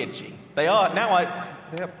just look itchy. They are, now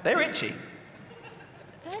they're itchy.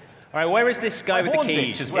 All right, where is this guy with the horns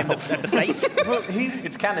key? itch as well. At the fate? Well,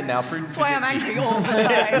 it's canon now. Prudence That's why I'm is itchy. angry all the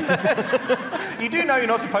time. You do know you're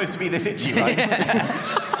not supposed to be this itchy, right?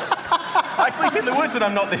 I sleep in the woods and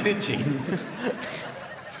I'm not this itchy.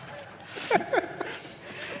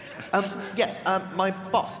 Yes, my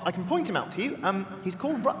boss. I can point him out to you. He's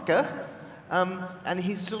called Rutger, and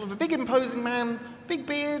he's sort of a big, imposing man, big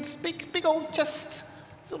beard, big old chest,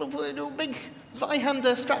 sort of big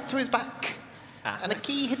Zweihander strapped to his back, and a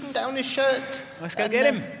key hidden down his shirt. Let's go get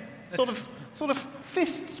him. Sort of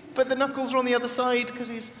fists, but the knuckles are on the other side because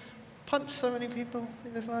he's punched so many people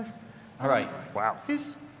in his life. All right. Wow.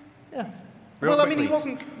 Yeah. Real I mean, quickly. he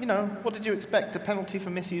wasn't. What did you expect? The penalty for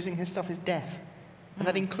misusing his stuff is death. And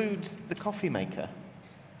that includes the coffee maker,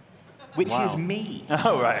 which is me.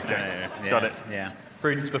 Oh, right, okay. Got it. Yeah.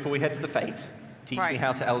 Prudence, before we head to the fate, teach me Right.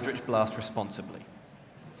 how to Eldritch Blast responsibly.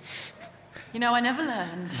 You know, I never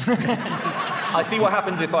learned. I see what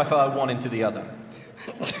happens if I fire one into the other.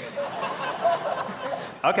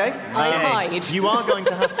 Okay. I hide. You are going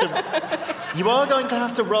to have to. You are going to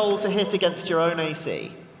have to roll to hit against your own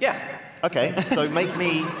AC. Yeah. Okay. So make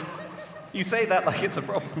me You say that like it's a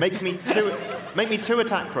problem. make me two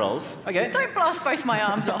attack rolls. Okay. Don't blast both my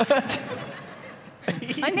arms off.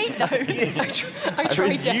 I need those. I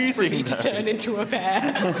tried was desperately using to turn into a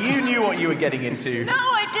bear. You knew what you were getting into. No,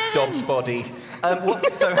 I didn't. Dob's body.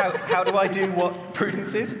 So how do I do what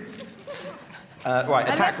Prudence is? Right,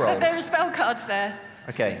 attack rolls. There are spell cards there.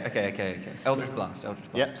 Okay. Eldritch Blast.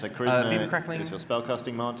 Yep. So charisma Beam of Crackling. is your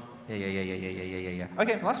spellcasting mod. Yeah.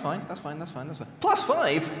 Okay, well, that's fine. Plus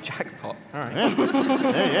 5? Jackpot. All right.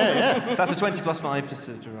 Yeah. So that's a 20 plus 5, just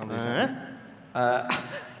to roll these out.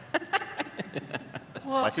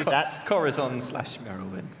 What is that? Corazon /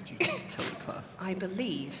 Merylwyn. Could you please tell the class? I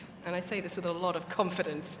believe, and I say this with a lot of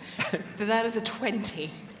confidence, that is a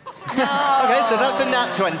 20. Okay, so that's a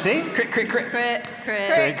nat 20. Crit.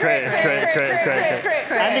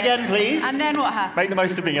 And again, please. And then what happened? Make the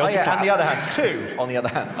most of being able to And clap. the other hand. 2 on the other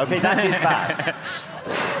hand. Okay, that is bad.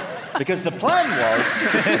 Because the plan was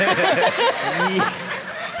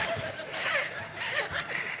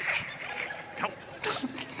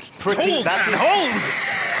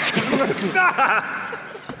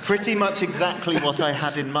pretty much exactly what I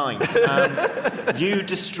had in mind. You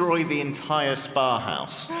destroy the entire spa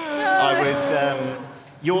house. I would.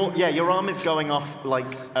 Your arm is going off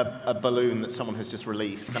like a balloon that someone has just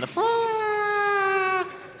released, kind of.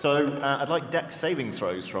 So I'd like dex saving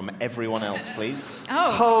throws from everyone else, please.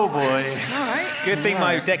 Oh, boy. All right. Good thing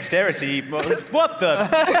my dexterity. What the?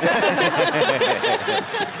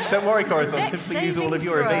 Don't worry, Corazon. Dex Simply use all of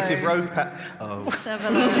your saving evasive throw. rogue Oh.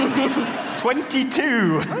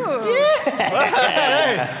 22.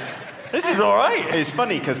 This is all right. It's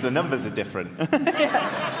funny because the numbers are different.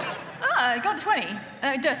 I got 20.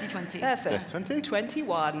 Dirty 20. That's Just it. 20.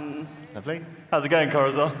 21. Lovely. How's it going,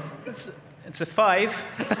 Corazon? It's a 5.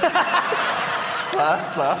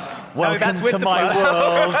 Plus. Welcome that's with to the my plus.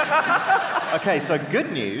 world. Okay, so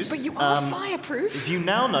good news. But you are fireproof. is you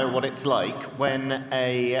now know what it's like when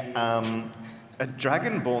a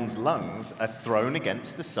dragonborn's lungs are thrown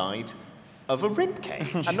against the side of a rib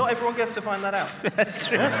cage. And not everyone gets to find that out. That's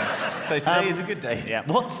true. So today is a good day. Yeah.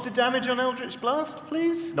 What's the damage on Eldritch Blast,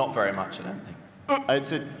 please? Not very much, I don't think.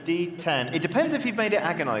 It's a D10. It depends if you've made it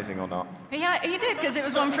agonizing or not. Yeah, he did, because it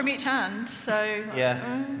was one from each hand. So Yeah.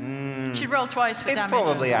 should roll twice for It's damage.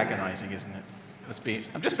 probably agonizing, isn't it?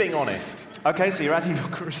 I'm just being honest. Okay, so you're adding your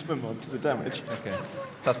charisma mod to the damage. Okay. So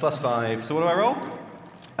that's plus 5. So what do I roll?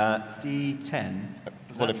 It's D10.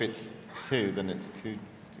 What if it's 2? Then it's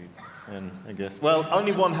 2d10, I guess. Well,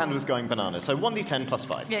 only one hand was going bananas, so 1d10 plus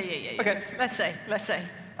 5. Yeah. Okay. Let's say.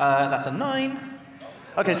 That's a 9.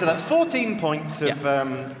 Okay, so that's 14 points of...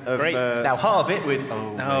 Great. Now halve it with...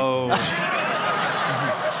 No.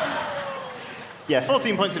 Yeah,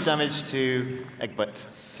 14 points of damage to Egbert,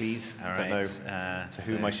 please. All I don't right. know to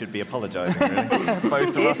whom I should be apologising, really.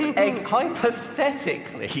 Both of us.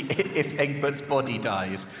 Hypothetically, if Egbert's body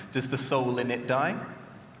dies, does the soul in it die?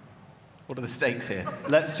 What are the stakes here?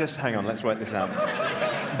 Let's just hang on, let's work this out.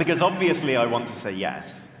 Because obviously I want to say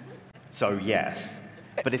yes. So yes.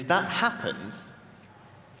 But if that happens,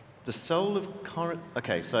 the soul of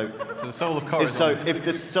Okay, so the soul of Corazon. So if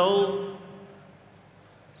the soul...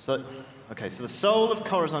 So the soul of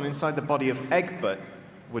Corazon inside the body of Egbert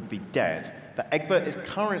would be dead, but Egbert is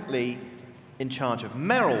currently in charge of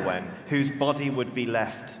Merylwen, whose body would be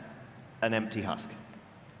left an empty husk.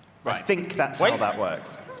 Right. I think that's how that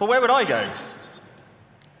works. Well, where would I go?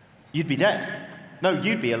 You'd be dead. No,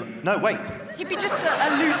 you'd be... No, wait. You'd be just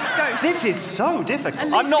a loose ghost. This is so difficult. A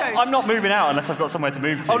loose ghost. I'm not moving out unless I've got somewhere to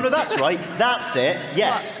move to. Oh, no, that's right. That's it.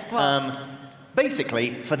 Yes. What?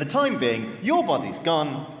 Basically, for the time being, your body's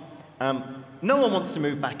gone. No one wants to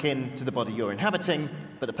move back into the body you're inhabiting,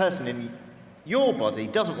 but the person in your body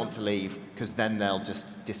doesn't want to leave, because then they'll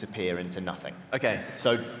just disappear into nothing. Okay.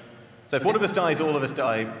 So if one of us dies, all of us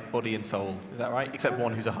die, body and soul. Is that right? Except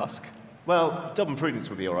one who's a husk. Well, Dob and Prudence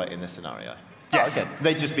would be all right in this scenario. Yes. Oh, okay.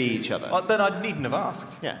 They'd just be each other. Well, then I needn't have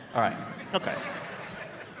asked. Yeah. All right. Okay.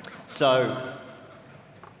 So...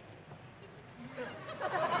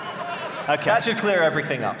 Okay. That should clear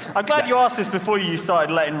everything up. I'm glad you asked this before you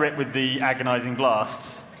started letting rip with the agonising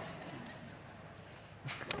blasts.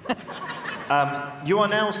 You are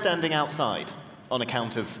now standing outside on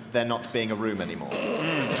account of there not being a room anymore.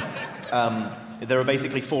 There are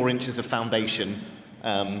basically 4 inches of foundations.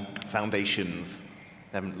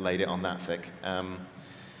 They haven't laid it on that thick.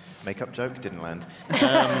 Makeup joke? Didn't land.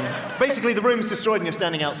 Basically, the room's destroyed and you're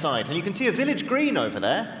standing outside. And you can see a village green over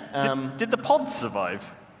there. Did the pods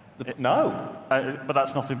survive? No. But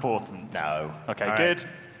that's not important. No. Okay, All good.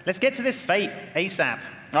 right. Let's get to this fate ASAP.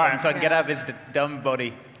 All right. So I can get out of this dumb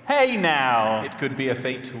body. Hey now! It could be a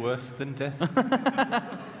fate worse than death.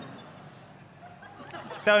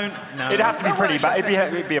 Don't. No. It'd have to be pretty bad.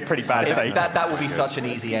 It'd be a pretty bad fate. That will be such an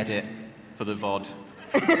easy edit for the VOD.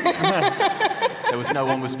 There was no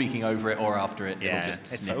one was speaking over it or after it. Yeah, It'll just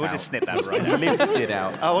snip we'll out. just snip that right. Lift it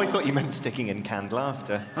out. Oh, I thought you meant sticking in canned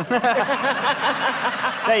laughter.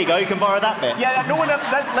 There you go, you can borrow that bit. Yeah, no one.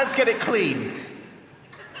 Let's get it clean.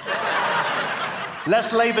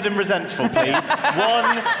 Less laboured and resentful, please.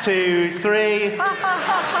 1, 2, 3.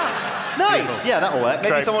 Nice. Yeah, that'll work. Maybe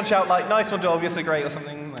Great. someone shout like, "Nice one, dog. You're so great," or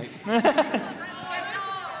something like.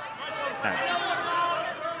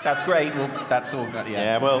 That's great. Well, that's all.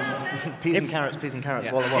 Yeah, well, peas and carrots,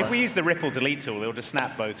 Yeah. walla walla. If we use the ripple delete tool, it'll just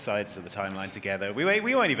snap both sides of the timeline together. We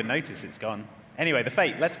won't even notice it's gone. Anyway, the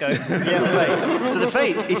fate. Let's go. Yeah, the fate. So the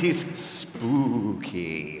fate, it is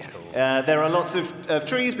spooky. There are lots of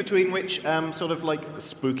trees between which sort of like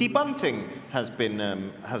spooky bunting has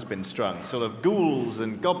been strung. Sort of ghouls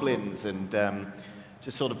and goblins and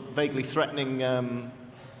just sort of vaguely threatening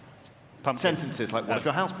sentences like, what if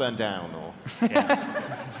your house burned down? Or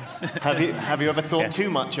have you ever thought too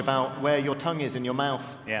much about where your tongue is in your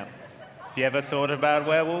mouth? Yeah. Have you ever thought about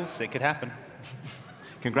werewolves? It could happen.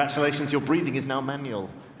 Congratulations, your breathing is now manual.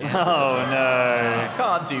 Oh no!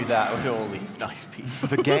 Can't do that with all these nice people.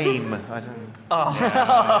 The game. I don't...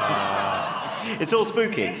 It's all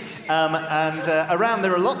spooky. And around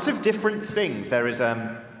there are lots of different things. There is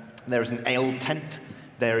an ale tent.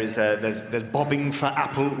 There's bobbing for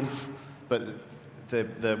apples, but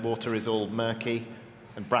the water is all murky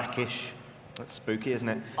and brackish. That's spooky, isn't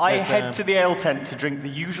it? I head to the ale tent to drink the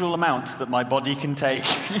usual amount that my body can take.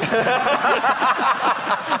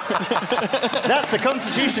 That's a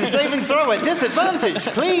Constitution saving throw at disadvantage,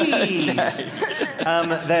 please.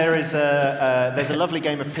 There's a lovely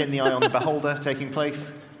game of Pin the Eye on the Beholder taking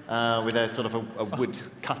place with a sort of a wood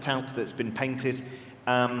cutout that's been painted.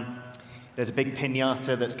 There's a big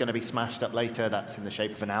piñata that's going to be smashed up later. That's in the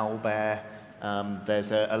shape of an owlbear.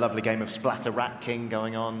 There's a lovely game of Splatter Rat King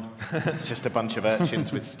going on. It's just a bunch of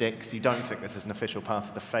urchins with sticks. You don't think this is an official part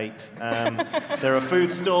of the fate. There are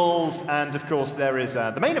food stalls, and of course there is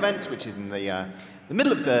the main event, which is in the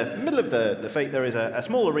middle of the fate. There is a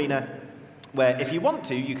small arena where, if you want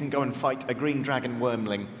to, you can go and fight a green dragon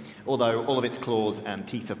wormling, although all of its claws and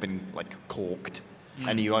teeth have been like corked,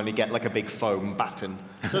 and you only get like a big foam baton.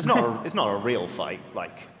 So it's not a real fight.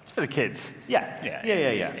 Like. It's for the kids. Yeah.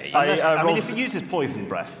 Unless, I mean, if it uses poison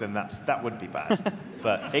breath, then that would be bad.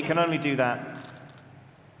 But it can only do that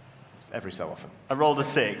every so often. I rolled a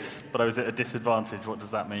 6, but I was at a disadvantage. What does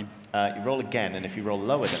that mean? You roll again, and if you roll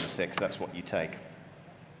lower than a 6, that's what you take.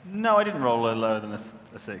 No, I didn't roll lower than a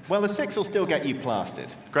 6. Well, the 6 will still get you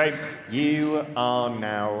plastered. Great. You are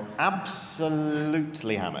now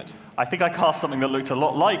absolutely hammered. I think I cast something that looked a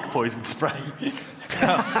lot like poison spray.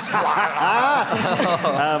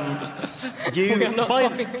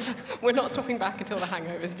 We're not swapping back until the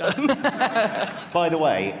hangover's done. By the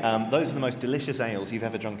way, those are the most delicious ales you've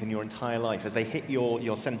ever drunk in your entire life. As they hit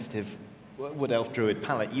your sensitive wood elf druid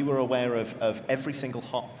palate, you were aware of every single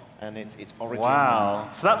hop and its origin. Wow.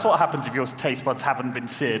 So that's what happens if your taste buds haven't been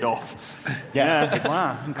seared off. Yeah.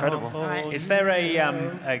 Wow, incredible. Is there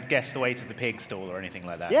a guess the weight of the pig stall or anything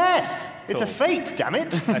like that? Yes! It's a Cool. fate, damn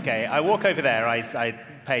it! Okay, I walk over there. I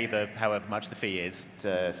pay the however much the fee is. It's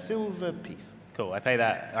a silver piece. Cool. I pay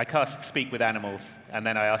that. I cast Speak with Animals, and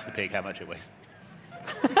then I ask the pig how much it weighs.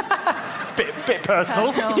 It's a bit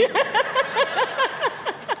personal.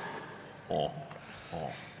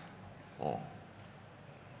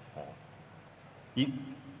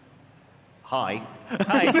 Hi.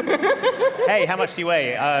 Hi. Hey, how much do you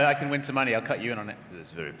weigh? I can win some money. I'll cut you in on it.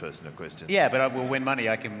 That's a very personal question. Yeah, but I will win money.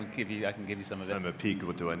 I can give you some of it. I'm a pig.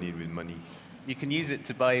 What do I need with money? You can use it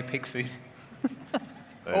to buy pig food.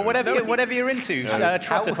 Or whatever you're into.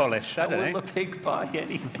 Trotter polish. I don't know. Will the pig buy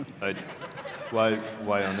anything?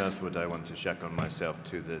 Why on earth would I want to shackle myself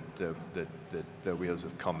to the wheels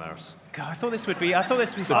of commerce? God, I thought this would be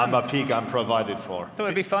fun. I'm a pig. I'm provided for. I thought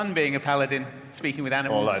it'd be fun being a paladin, speaking with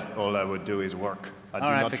animals. All I would do is work. I do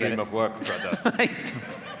right, not forget dream it. of work, brother.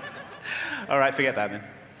 All right, forget that then.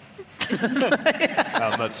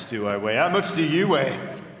 How much do I weigh? How much do you weigh?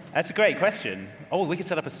 That's a great question. Oh, we could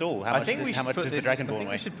set up a stall. How much does the I Dragonborn think weigh?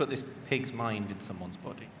 we should put this pig's mind in someone's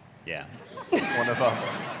body. Yeah. One of our.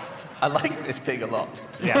 I like this pig a lot.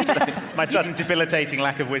 Yeah. My sudden debilitating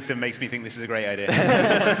lack of wisdom makes me think this is a great idea.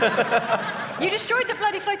 You destroyed the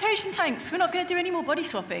bloody flotation tanks. We're not going to do any more body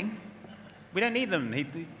swapping. We don't need them.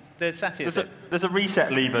 They're sat here. There's a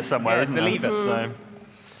reset lever somewhere, Yeah, isn't the there? lever. So,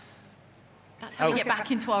 That's how we get back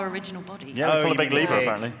into our original body. yeah, Oh, pull a you big mean lever, pig.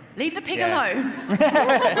 apparently. Leave the pig Yeah. alone. But I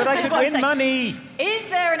That's could what I'm win saying. money. Is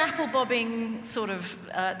there an apple bobbing sort of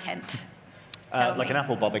tent? Tell Like me. an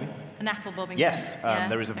apple bobbing? An apple bobbing Yes. tent? Yeah.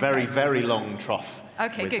 There is a very, Okay. very long trough.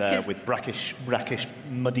 Okay, with, good, 'cause- with brackish,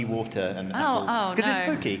 muddy water and apples. oh, Because it's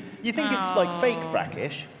no. spooky. You think it's like fake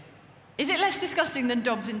brackish? Is it less disgusting than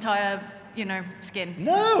Dob's entire, skin?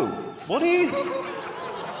 No! What is?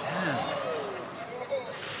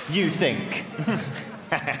 You think?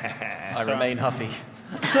 I remain huffy.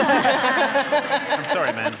 I'm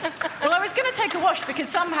sorry, man. Well, I was going to take a wash because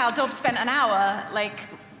somehow Dob spent an hour,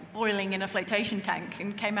 boiling in a flotation tank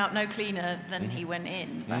and came out no cleaner than he went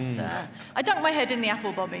in. But I dunk my head in the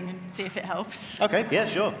apple bobbing and see if it helps. Okay, yeah,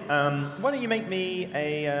 sure. Why don't you make me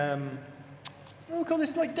a... we'll call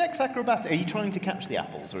this like Dex Acrobat. Are you trying to catch the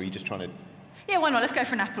apples or are you just trying to... Yeah, why not? Let's go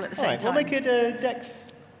for an apple at the All same right, time. we'll make it a Dex...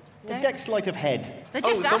 Dex? Dex sleight of head. They're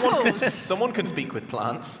just apples. Someone can speak with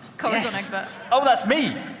plants. Corazon Yes. Egbert. Oh, that's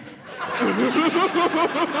me!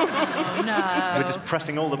 No. We're just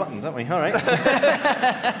pressing all the buttons, aren't we? All right.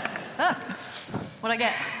 What'd I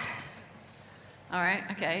get? All right,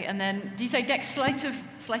 okay. And then, do you say Dex sleight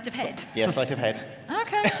of head? Yeah, sleight of head.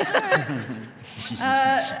 Okay, all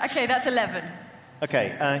right. Okay, that's 11.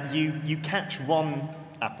 Okay, you catch one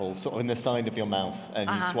apple sort of in the side of your mouth and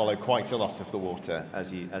you swallow quite a lot of the water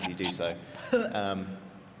as you do so. Am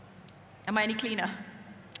I any cleaner?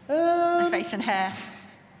 My face and hair.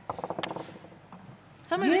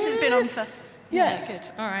 Some of this has been on for... Yes. Yeah, good.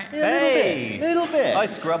 All right. Yeah, a little bit. I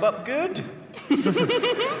scrub up good.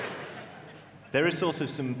 There is sort of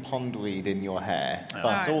some pondweed in your hair, but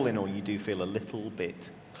Alright. all in all, you do feel a little bit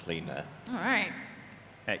cleaner. All right.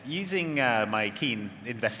 Using my keen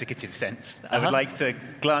investigative sense, I would like to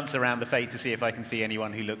glance around the fate to see if I can see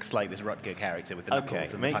anyone who looks like this Rutger character with the Okay,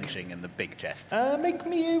 knuckles and the punching and the big chest. Make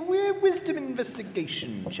me a wisdom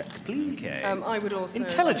investigation check, please. Okay. I would also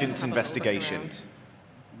Intelligence like to have a look investigation. around.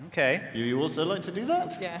 Okay. You also like to do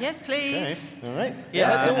that? Yeah. Yes, Okay. please. All right.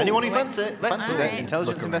 Yeah, let's all- anyone who fancies it, Alright.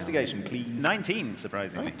 intelligence investigation, please. 19,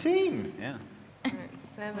 surprisingly. 19. Yeah.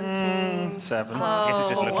 17. 7. I guess it's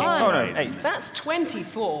just looking one. Oh, no, crazy. 8. That's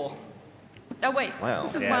 24. Oh, wait. Wow.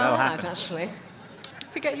 This is Yeah, that'll bad, happen. actually.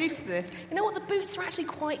 Could get used to this. You know what? The boots are actually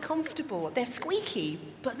quite comfortable. They're squeaky,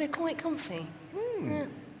 but they're quite comfy. Yeah.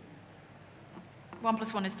 1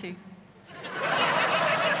 + 1 is 2.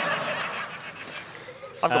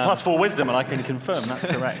 I've got +4 wisdom, and I can confirm that's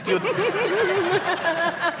correct.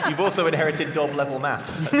 You've also inherited Dob level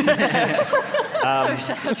maths. So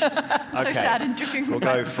sad. So okay. sad and dripping. We'll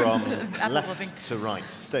go from Apple left bobbing. to right,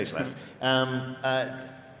 stage left.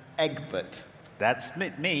 Egbert, That's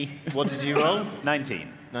me. what did you roll?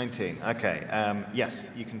 19. 19. Okay.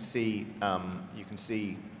 Yes, you can see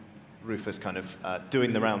Rufus kind of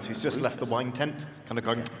doing the rounds. He's just left the wine tent, kind of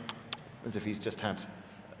going as if he's just had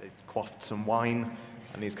quaffed some wine,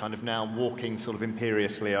 and he's kind of now walking sort of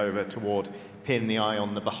imperiously over toward pin the eye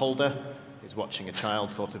on the beholder. He's watching a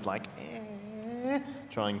child sort of like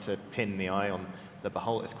trying to pin the eye on the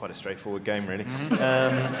beholder. It's quite a straightforward game, really.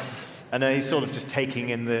 And he's sort of just taking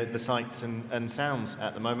in the sights and sounds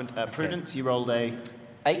at the moment. Prudence, you rolled a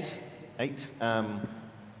 8. 8.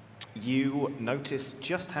 You notice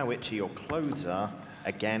just how itchy your clothes are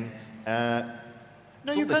again.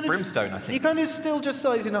 No, It's all this brimstone, I think. You're kind of still just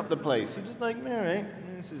sizing up the place. You're just like, all right,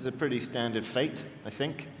 this is a pretty standard fate, I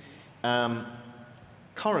think.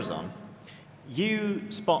 Corazon, you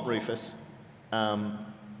spot Rufus,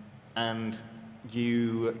 and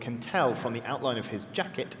you can tell from the outline of his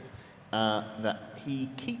jacket that he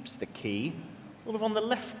keeps the key sort of on the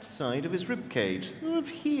left side of his ribcage, sort of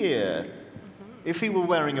here. If he were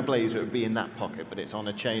wearing a blazer, it would be in that pocket, but it's on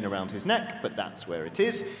a chain around his neck, but that's where it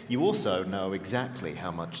is. You also know exactly how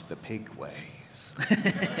much the pig weighs.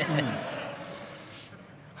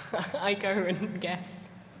 I go and guess.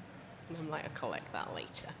 And I'm like, I'll collect that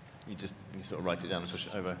later. You sort of write it down and push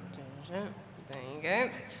it over. There you go.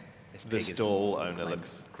 The stall owner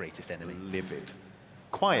looks greatest enemy. Livid.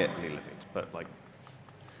 Quietly livid, but like,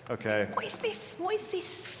 okay. What is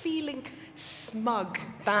this feeling? Smug.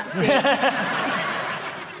 That's it.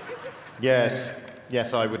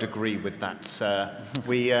 Yes, I would agree with that, sir.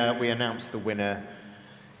 We announce the winner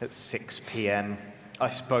at 6 p.m. I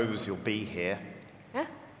suppose you'll be here. Yeah.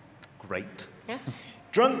 Great. Yeah.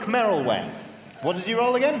 Drunk Merylwen. What did you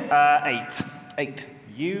roll again? 8. 8.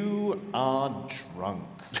 You are drunk.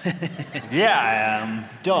 Yeah, I am.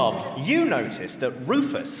 Dob, you notice that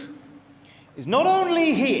Rufus is not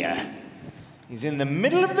only here, he's in the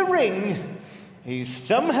middle of the ring. He's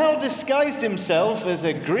somehow disguised himself as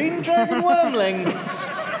a green dragon wormling,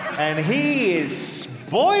 and he is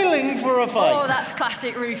spoiling for a fight. Oh, that's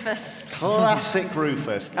classic Rufus. Classic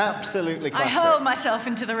Rufus. Absolutely classic. I hurl myself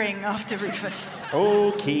into the ring after Rufus.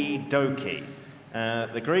 Okie dokie.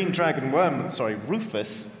 The green dragon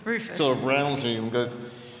Rufus. Rufus. Sort of rounds you and goes,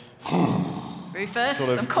 Rufus,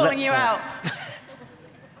 sort of I'm calling lets you out. out.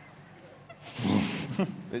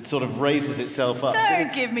 It sort of raises itself up.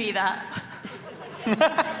 Don't give me that.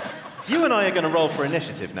 You and I are going to roll for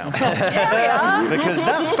initiative now. Yeah, we are. Because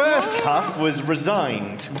that first huff was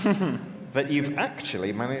resigned. But you've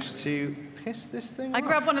actually managed to piss this thing I off.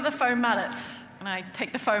 grab one of the foam mallets and I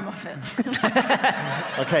take the foam off it.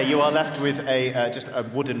 Okay, you are left with just a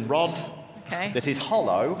wooden rod Okay. that is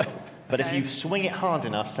hollow. But if you swing it hard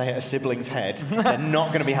enough, say at a sibling's head, they're not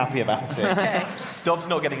going to be happy about it. Okay. Dob's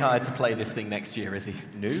not getting hired to play this thing next year, is he?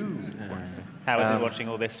 No. How is it watching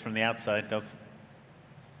all this from the outside, Dob?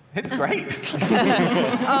 It's great.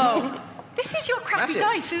 Oh, this is your crappy Smash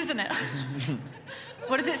it. dice, isn't it?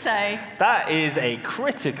 What does it say? That is a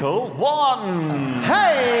critical 1.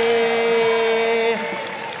 Hey!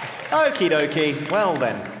 Okie dokie. Well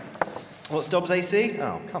then. What's Dob's AC?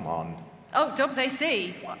 Oh, come on. Oh, Dobbs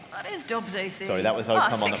AC. What is Dobbs AC? Sorry, that was come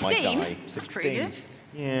on at my 16. die. That's pretty good.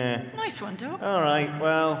 Yeah. Nice one, Dob. All right,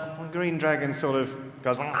 well, the green dragon sort of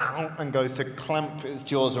goes and goes to clamp its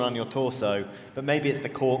jaws around your torso, but maybe it's the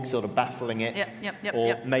cork sort of baffling it, Yep, or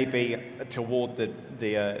yep. maybe toward the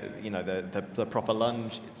proper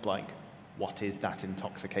lunge, it's like, what is that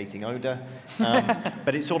intoxicating odor?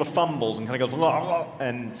 But it sort of fumbles and kind of goes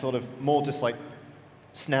and sort of more just like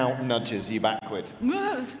snout nudges you backward.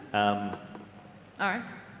 All right.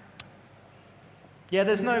 Yeah,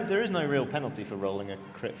 there is no real penalty for rolling a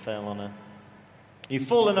crit fail on a... You've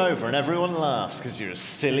fallen over and everyone laughs because you're a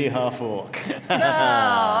silly half-orc.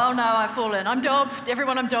 Oh, no, I've fallen. I'm Dob.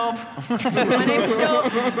 Everyone, I'm Dob. My name is Dob.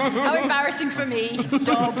 How embarrassing for me,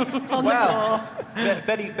 Dob, on the floor.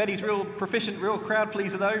 Betty's real proficient, real crowd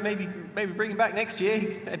pleaser, though. Maybe bring him back next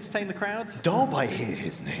year, entertain the crowds. Dob, I hear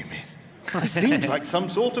his name is. He seems like some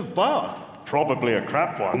sort of bard. Probably a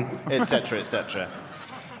crap one. Etc., etc.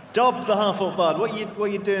 Dob, the half-orc bard, what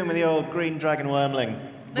you doing with the old green dragon wormling?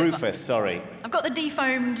 Rufus, sorry. I've got the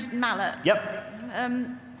defoamed mallet. Yep.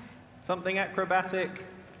 Something acrobatic.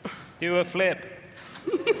 Do a flip.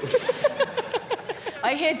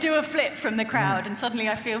 I hear do a flip from the crowd, and suddenly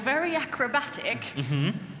I feel very acrobatic.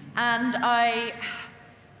 Mm-hmm. And I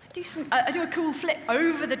do a cool flip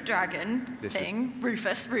over the dragon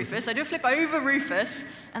Rufus. I do a flip over Rufus,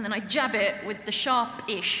 and then I jab it with the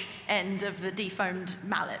sharp-ish end of the defoamed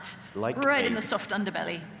mallet, right in the soft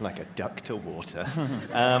underbelly. Like a duck to water.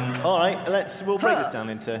 All right, we'll break this down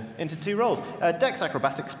into 2 rolls. Dex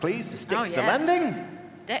acrobatics, please, to stick the landing.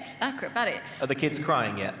 Dex acrobatics. Are the kids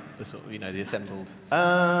crying yet? The sort of, the assembled.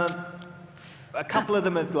 A couple of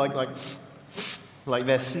them are like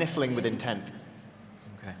they're sniffling with intent.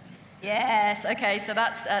 Okay. Yes. Okay. So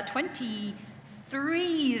that's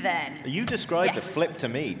 23 then. You described the flip to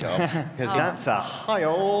me, Dob, because that's a high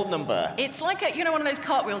old number. It's like one of those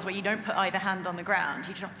cartwheels where you don't put either hand on the ground.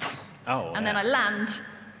 You just and then I land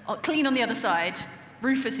clean on the other side,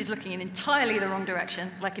 Rufus is looking in entirely the wrong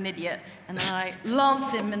direction, like an idiot, and then I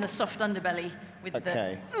lance him in the soft underbelly with with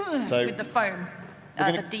the foam,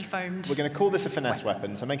 the defoamed. We're going to call this a finesse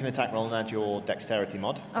weapon, so make an attack roll and add your dexterity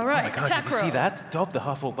mod. All right, Oh my God, attack did you roll. see that? Dob, the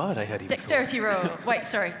half-orc bard, I heard he was Dexterity roll. Wait,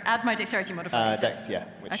 sorry. Add my dexterity modifier. Dex, yeah,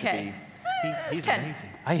 which should Okay. be... He's 10. amazing.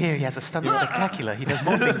 I hear he has a stunt spectacular. He does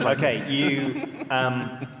more things like Okay,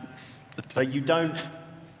 so you don't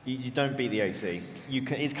beat the AC.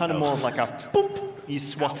 It's kind of more of like a boop. You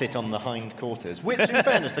swat it on the hindquarters, which, in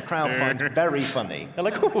fairness, the crowd finds very funny. They're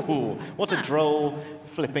like, "Ooh, what a droll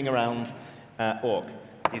flipping around orc."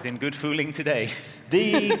 He's in good fooling today.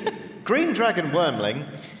 The green dragon wormling,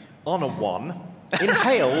 on a 1,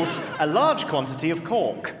 inhales a large quantity of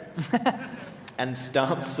cork and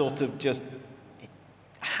starts sort of just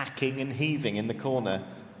hacking and heaving in the corner.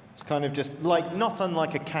 It's kind of just like, not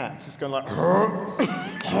unlike a cat. It's going like...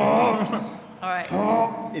 All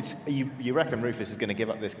right. You reckon Rufus is going to give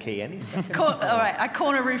up this key any second? All right. I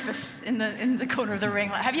corner Rufus in the corner of the ring.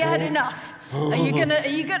 Like, have you had enough? Are you gonna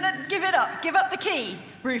give it up? Give up the key,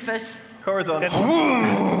 Rufus. Corazon,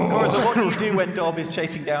 what do you do when Dob is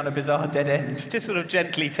chasing down a bizarre dead end? Just sort of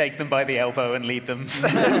gently take them by the elbow and lead them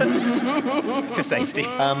to safety.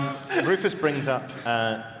 Rufus brings up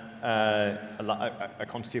a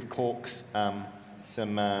quantity of corks,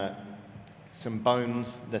 some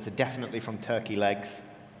bones that are definitely from turkey legs.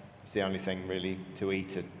 It's the only thing really to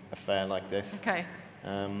eat at a fair like this. Okay.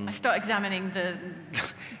 I start examining the.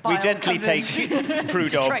 We gently take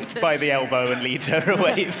Prudhob traitors. by the elbow and lead her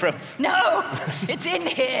away from. No, it's in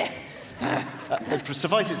here.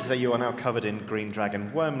 Suffice it to say, you are now covered in green dragon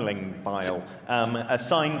wormling bile. A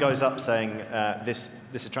sign goes up saying this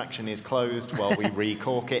attraction is closed while we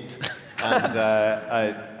re-cork it, and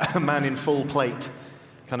a man in full plate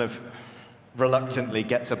kind of reluctantly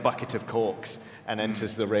gets a bucket of corks and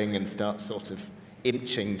enters the ring and starts sort of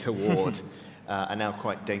inching toward a now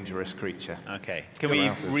quite dangerous creature. Okay. Can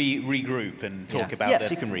we regroup and talk about Yes,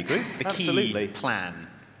 you can regroup. the Absolutely. key plan?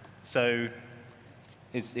 So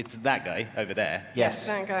it's that guy over there. Yes.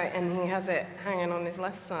 That guy, and he has it hanging on his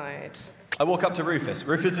left side. I walk up to Rufus.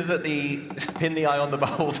 Rufus is at the pin the eye on the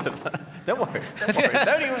beholder. Don't worry.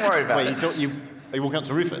 Don't even worry about it. Wait, you walk up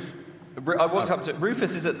to Rufus? I walked up to...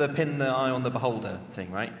 Rufus is at the pin the eye on the beholder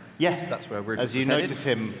thing, right? Yes. That's where Rufus As you is headed. notice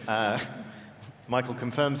him, Michael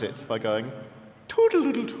confirms it by going,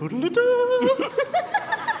 toodle-doodle, toodle-doo.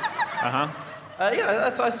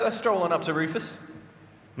 I stroll on up to Rufus.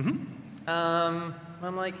 I'm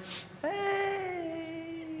like,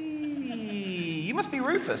 hey, you must be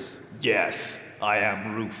Rufus. Yes, I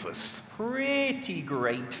am Rufus. Pretty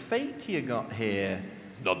great fate you got here.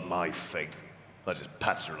 Not my fate. I just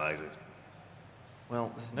patronize it.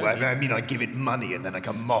 Well, there's no Well, need- I mean, I give it money and then I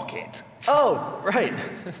can mock it. Oh, right.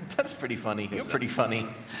 That's pretty funny. You're pretty funny.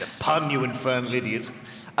 The pun, you infernal idiot.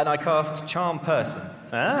 And I cast Charm Person.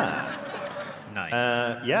 Nice.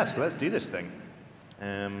 Yes, let's do this thing.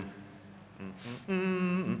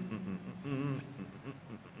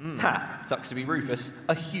 Ha! Sucks to be Rufus,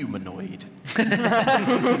 a humanoid. Wait,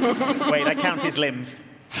 I count his limbs.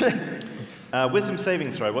 Wisdom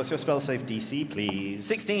saving throw. What's your spell save DC, please?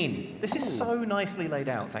 16. This is so nicely laid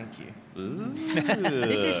out, thank you.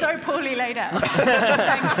 This is so poorly laid out.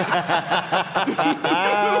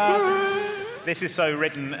 This is so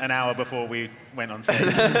written an hour before we went on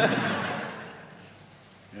stage.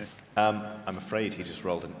 I'm afraid he just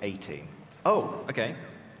rolled an 18. Oh, okay.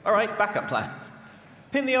 All right, backup plan.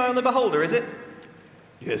 Pin the eye on the beholder, is it?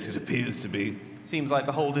 Yes, it appears to be. Seems like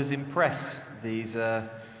beholders impress these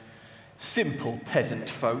simple peasant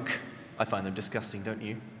folk. I find them disgusting, don't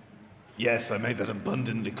you? Yes, I made that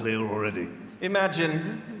abundantly clear already.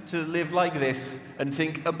 Imagine to live like this and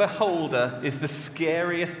think a beholder is the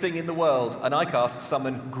scariest thing in the world, and I cast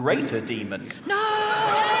summon greater demon.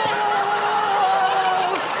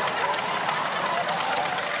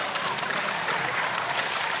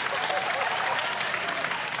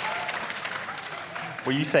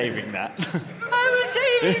 Were you saving that? I was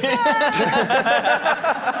saving that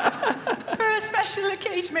for a special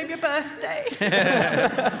occasion, maybe a birthday.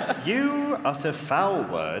 You utter foul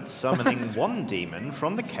words, summoning one demon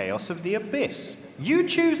from the chaos of the abyss. You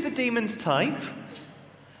choose the demon's type,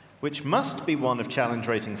 which must be one of challenge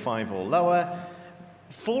rating 5 or lower.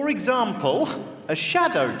 For example, a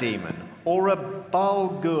shadow demon or a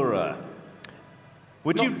Balgura.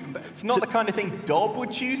 It's not the kind of thing Dob would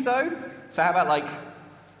choose, though. So how about like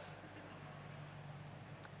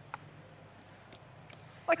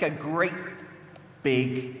a great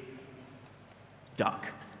big duck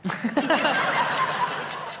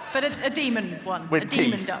But a demon one. with a teeth,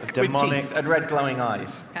 demon duck. Demonic- with teeth and red glowing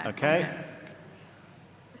eyes. Okay.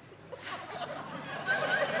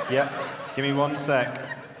 Yep. Give me 1 sec.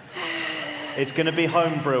 It's going to be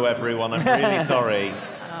homebrew, everyone. I'm really sorry.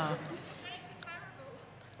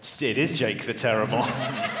 It is Jake the Terrible.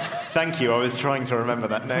 Thank you. I was trying to remember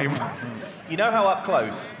that name. You know how up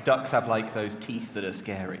close ducks have like those teeth that are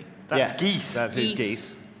scary? That's Yes, geese. That is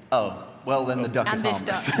geese. Oh, well then the duck And is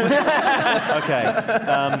this harmless. duck. Okay.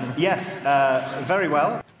 Yes, very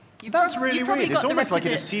well. That's really you've probably weird. It's got the almost like it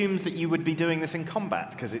requisite- assumes that you would be doing this in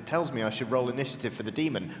combat, because it tells me I should roll initiative for the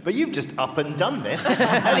demon. But you've just up and done this.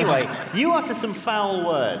 Anyway, you utter some foul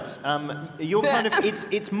words. You're kind of,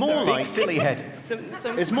 it's more like... silly head.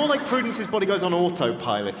 It's more like Prudence's body goes on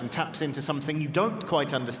autopilot and taps into something you don't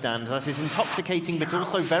quite understand that is intoxicating but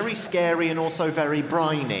also very scary and also very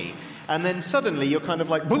briny. And then suddenly you're kind of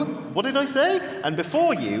like, what did I say? And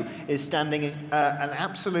before you is standing an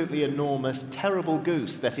absolutely enormous, terrible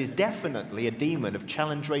goose that is definitely a demon of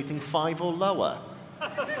challenge rating 5 or lower.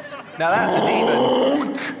 Now that's a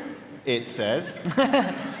demon. It says.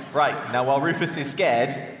 Right, now while Rufus is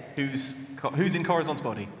scared, who's in Corazon's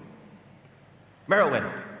body?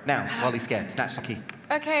 Merylwyn. Now, while he's scared, snatch the key.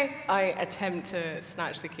 Okay. I attempt to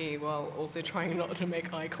snatch the key while also trying not to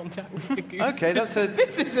make eye contact with the goose. Okay, that's a...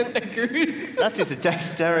 This isn't a goose. That is a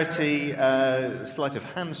dexterity sleight of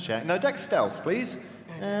hands check. No, dex stealth, please.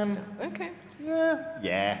 Okay.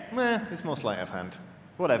 Yeah. It's more sleight of hand.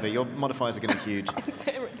 Whatever, your modifiers are going to be huge.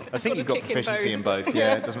 I think you've got tick in proficiency in both. both.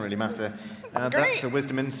 Yeah, it doesn't really matter. That's That's great. a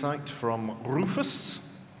wisdom insight from Rufus.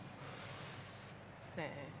 So,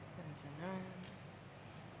 that's a 9.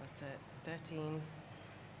 That's a 13.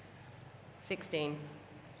 16.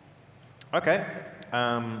 Okay.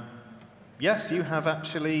 Yes, you have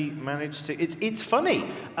actually managed to... It's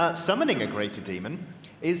funny. Summoning a greater demon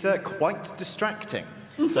is quite distracting.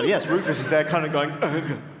 So yes, Rufus is there kind of going...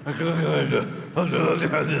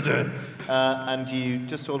 and you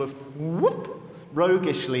just sort of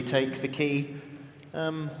roguishly take the key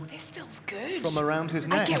This feels good. from around his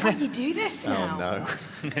neck. I get why you do this Oh now. no.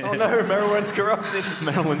 Oh no, Merylwyn's corrupted.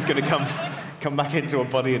 Merylwyn's going to come back into a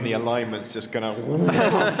body and the alignment's just going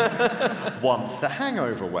to... once the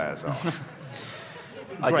hangover wears off.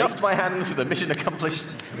 I Great. dust my hands for the mission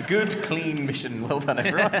accomplished. A good, clean mission. Well done,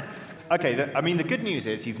 everyone. Okay, the good news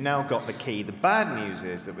is you've now got the key. The bad news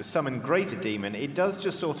is that with Summon Greater Demon, it does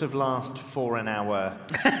just sort of last for an hour,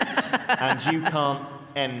 and you can't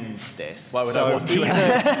end this. Why would I want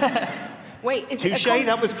to Wait, is it, Touche,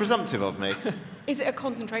 that was presumptive of me. is it a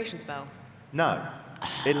concentration spell? No.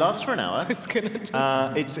 It lasts for an hour.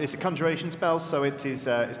 It's a conjuration spell, so it's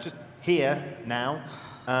just here, now.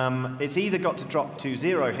 It's either got to drop to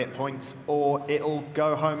 0 hit points, or it'll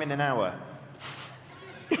go home in an hour.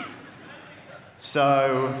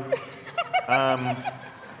 So, I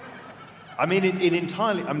mean, it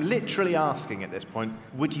entirely... I'm literally asking at this point,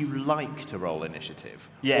 would you like to roll initiative?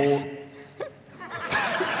 Yes.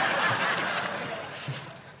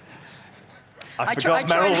 I try forgot and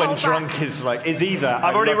Merylwyn hold drunk is either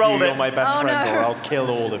I've already rolled you're it. my best Oh, friend, no. or I'll kill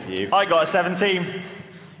all of you. I got a 17.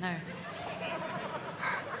 No.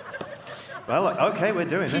 Well, okay, we're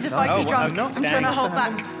doing She's this. a fighty I'm drunk. not I'm trying to hold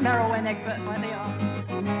back understanding. Merylwyn Egbert by the arm.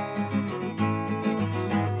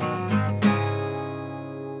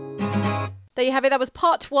 There you have it. That was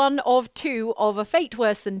part 1 of 2 of A Fate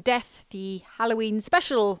Worse Than Death, the Halloween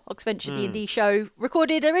special Oxventure D&D show,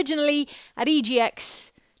 recorded originally at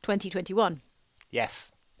EGX 2021.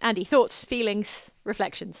 Yes. Andy, thoughts, feelings,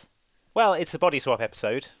 reflections? Well, it's a body swap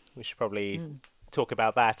episode. We should probably talk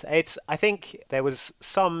about that. I think there was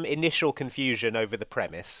some initial confusion over the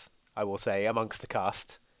premise, I will say, amongst the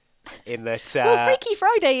cast. In that, Well, Freaky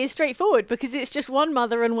Friday is straightforward because it's just one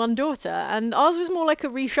mother and one daughter, and ours was more like a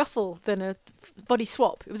reshuffle than a body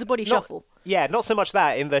swap. It was a body shuffle. Yeah, not so much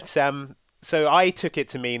that, in that, so I took it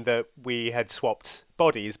to mean that we had swapped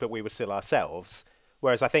bodies, but we were still ourselves,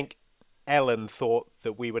 whereas I think Ellen thought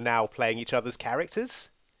that we were now playing each other's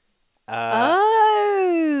characters.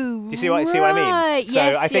 Oh, Do you see what I mean? right. So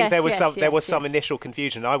Yes, I think yes, there was yes, some yes. initial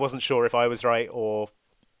confusion. I wasn't sure if I was right or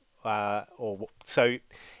so.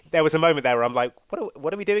 There was a moment there where I'm like,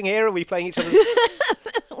 what are we doing here? Are we playing each other's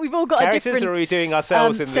We've all got a characters, different or are we doing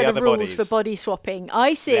ourselves in set the of other rules bodies? for body swapping.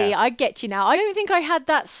 I see. Yeah. I get you now. I don't think I had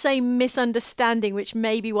that same misunderstanding, which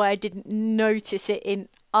may be why I didn't notice it in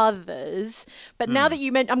others. But now that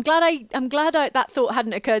you mentioned, I'm glad that thought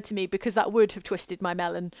hadn't occurred to me, because that would have twisted my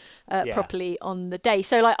melon properly on the day.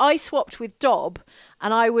 So like I swapped with Dob,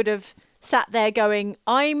 and I would have sat there going,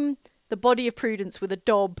 I'm the body of Prudence with a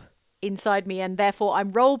Dob inside me, and therefore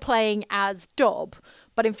I'm role playing as Dob.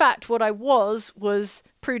 But in fact, what I was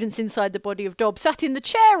Prudence inside the body of Dob, sat in the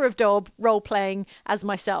chair of Dob, role playing as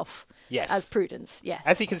myself. Yes. as Prudence. Yes.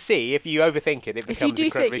 As you can see, if you overthink it, it If you becomes do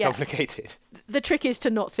incredibly think- yeah. complicated. The trick is to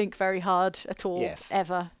not think very hard at all, Yes.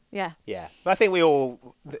 ever. Yeah. Yeah, but I think we all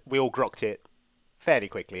grokked it fairly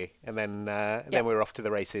quickly, and then we were off to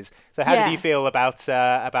the races. So how Yeah. did you feel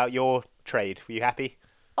about your trade? Were you happy?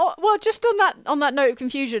 Oh, well, just on that note of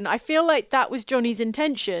confusion, I feel like that was Johnny's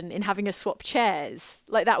intention in having us swap chairs.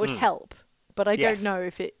 Like that would help, but I Yes. don't know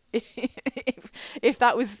if it if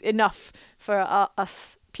that was enough for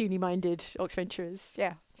us puny-minded Oxventurers.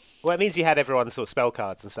 Yeah, Well, it means you had everyone's sort of spell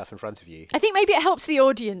cards and stuff in front of you. I think maybe it helps the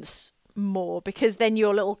audience more because then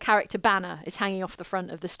your little character banner is hanging off the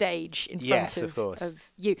front of the stage in front Yes, of course.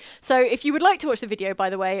 of you. So if you would like to watch the video, by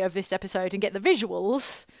the way, of this episode and get the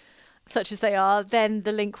visuals, such as they are, then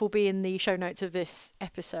the link will be in the show notes of this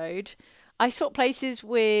episode. I swapped places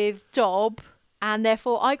with Dob, and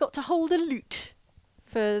therefore I got to hold a lute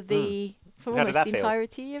for the for How did almost that the feel?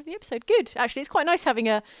 entirety of the episode. Good, actually, it's quite nice having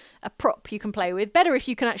a prop you can play with. Better if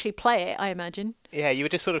you can actually play it, I imagine. Yeah, you were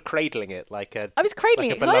just sort of cradling it like a. I was cradling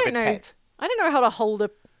like it a 'cause I beloved don't know. pet. I don't know how to hold a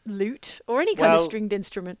lute or any kind of Well, stringed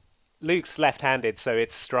instrument. Luke's left-handed, so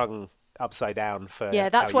it's strung upside down for. Yeah,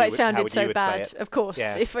 that's how why you it would- sounded how you so would play bad. it. Of course,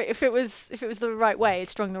 Yeah. if it was the right way, it's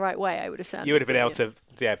strung the right way, I would have sounded. You would have been able brilliant.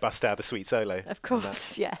 to bust out the sweet solo. Of on that.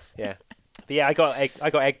 course, yeah. Yeah, but yeah, I got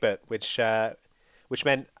Egbert, which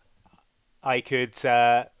meant I could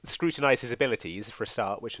scrutinise his abilities for a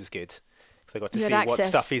start, which was good. So I got to You had see what access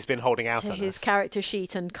stuff he's been holding out to on his us. character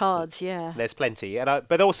sheet and cards. Yeah. There's plenty,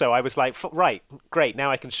 but also I was like, right, great.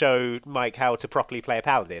 Now I can show Mike how to properly play a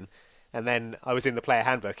paladin. And then I was in the player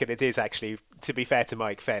handbook, and it is actually, to be fair to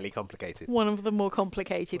Mike, fairly complicated. One of the more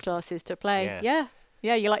complicated classes to play. Yeah.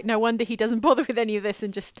 Yeah. You're like, no wonder he doesn't bother with any of this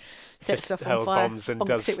and just sets Just stuff on hurls fire, bombs and bonks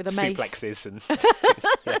does it with a mace. suplexes and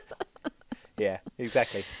yeah,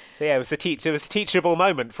 exactly. So yeah, it was a teachable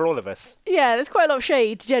moment for all of us. Yeah, there's quite a lot of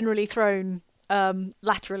shade generally thrown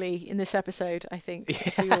laterally in this episode, I think.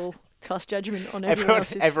 As we all cast judgment on everyone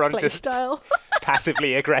else's everyone play just style.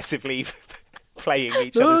 Passively aggressively playing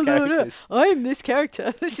each other's characters. No, I'm this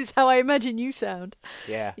character. This is how I imagine you sound.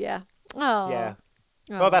 Yeah. Yeah. Oh. Yeah.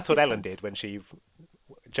 Oh, Well, that's what good Ellen times. did when she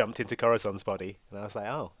jumped into Corazon's body, and I was like,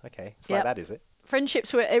 oh, okay, it's Yep. like that, is it?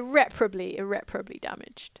 Friendships were irreparably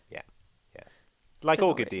damaged. Yeah. Like But all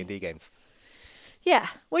not good really. D&D games. Yeah.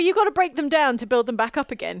 Well, you've got to break them down to build them back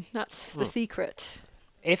up again. That's the secret.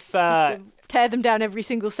 If You have to tear them down every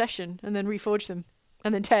single session and then reforge them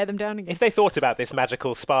and then tear them down again. if they thought about this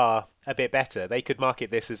magical spa a bit better, they could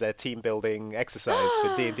market this as a team building exercise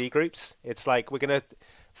for D&D groups. It's like, we're going to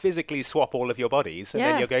physically swap all of your bodies, and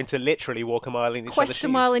Yeah. then you're going to literally walk a mile in each other's Quest a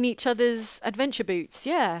shoes. mile in each other's adventure boots.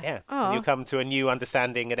 Yeah. Yeah, Oh. and you come to a new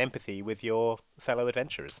understanding and empathy with your fellow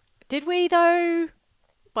adventurers. Did we though?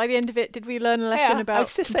 By the end of it, did we learn a lesson Yeah, I about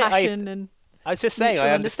was just saying, compassion and I was just saying, mutual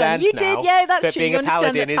I understand You now did, yeah, that's that true. being You a understand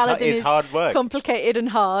paladin, that paladin is hard work. complicated and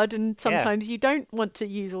hard, and sometimes you don't want to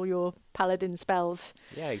use all your paladin spells.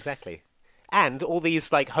 Yeah, exactly. And all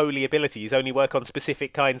these like holy abilities only work on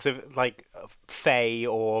specific kinds of like fae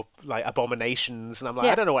or like abominations, and I'm like,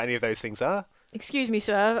 Yeah. I don't know what any of those things are. Excuse me,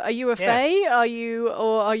 sir. Are you a Yeah. fae? Are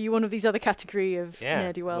you one of these other category of Yeah.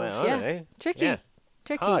 ne'er-do-wells? Well, I yeah. don't know. Tricky. Yeah.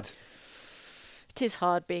 Tricky. Hard. It is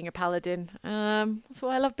hard being a paladin. That's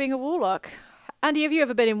why I love being a warlock. Andy, have you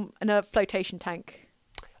ever been in a flotation tank?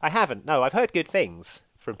 I haven't. No, I've heard good things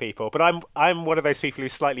from people, but I'm one of those people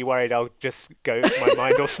who's slightly worried I'll just go, my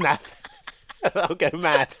mind will snap. I'll go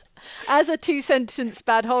mad. As a 2-sentence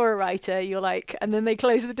bad horror writer, you're like, and then they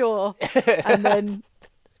close the door,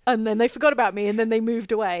 and then they forgot about me, and then they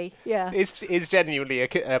moved away. Yeah. It's genuinely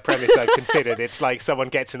a premise I've considered. It's like someone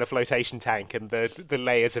gets in a flotation tank and the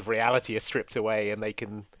layers of reality are stripped away, and they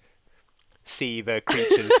can see the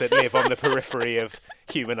creatures that live on the periphery of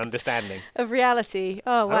human understanding. Of reality.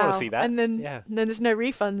 Oh, wow. I wanna see that. And then, Yeah. and then there's no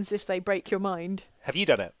refunds if they break your mind. Have you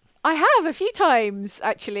done it? I have a few times,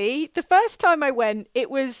 actually. The first time I went, it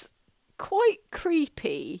was quite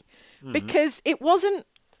creepy because it wasn't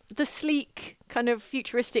the sleek, kind of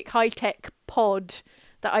futuristic, high-tech pod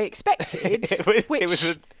that I expected. It which... was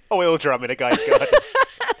an oil drum in a guy's garden.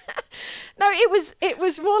 No, it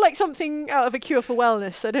was more like something out of A Cure for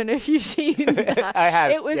Wellness. I don't know if you've seen that. I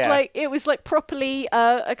have, It was yeah. like properly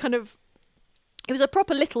a kind of. It was a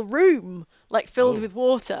proper little room, like filled with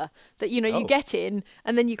water that you Oh. get in,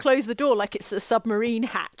 and then you close the door like it's a submarine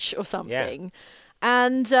hatch or something.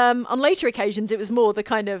 And on later occasions, it was more the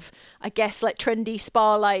kind of, I guess, like trendy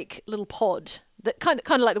spa-like little pod that kind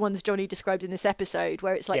of like the ones Johnny described in this episode,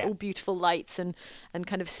 where it's like Yeah. all beautiful lights and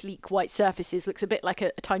kind of sleek white surfaces. Looks a bit like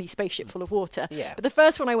a tiny spaceship full of water. Yeah. But the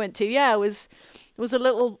first one I went to, was a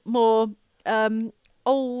little more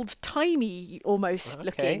old timey almost Okay.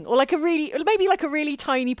 looking, or like maybe like a really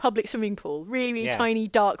tiny public swimming pool, really Yeah. tiny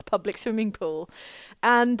dark public swimming pool.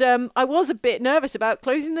 And I was a bit nervous about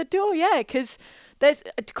closing the door, because there's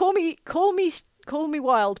call me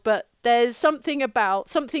wild, but there's something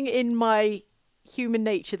in my human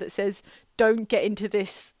nature that says don't get into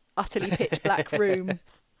this utterly pitch black room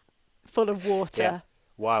full of water. Yeah.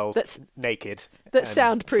 Wild, That's naked. that's and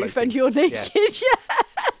soundproof floating. and you're naked. Yeah. Yeah.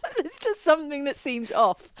 It's just something that seems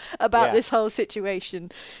off about Yeah. this whole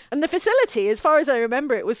situation. And the facility, as far as I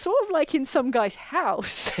remember, it was sort of like in some guy's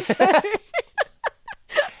house. So,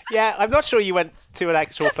 Yeah, I'm not sure you went to an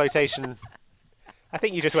actual flotation. I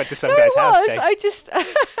think you just went to some no, guy's it house. was. Jake. I just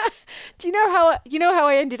do you know how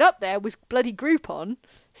I ended up there was bloody Groupon.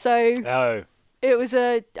 So Oh, it was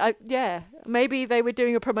maybe they were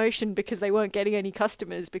doing a promotion because they weren't getting any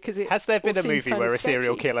customers because it has there been all a seemed movie kinda where a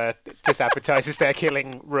serial sketchy. killer just advertises their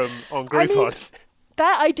killing room on I mean, Groupon?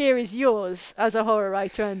 that idea is yours as a horror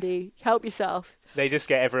writer, Andy. Help yourself. They just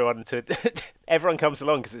get everyone to. Everyone comes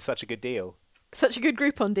along because it's such a good deal. Such a good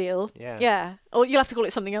Groupon deal. Yeah. Yeah. Or you'll have to call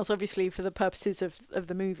it something else, obviously, for the purposes of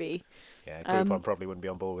the movie. Yeah, Groupon probably wouldn't be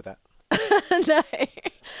on board with that. No.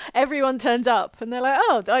 Everyone turns up and they're like,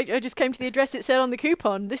 oh, I just came to the address it said on the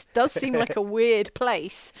coupon. This does seem like a weird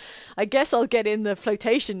place. I guess I'll get in the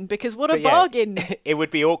flotation because what a But yeah, bargain. It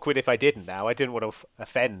would be awkward if I didn't now. I didn't want to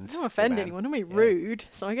offend. I don't offend the man. anyone. I'm be rude.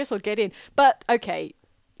 So I guess I'll get in. But okay,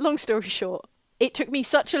 long story short, it took me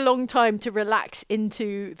such a long time to relax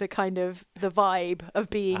into the kind of the vibe of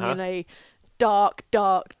being in a dark,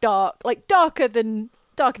 like darker than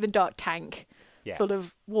dark tank Yeah. full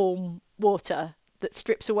of warm water that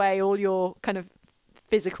strips away all your kind of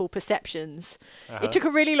physical perceptions. It took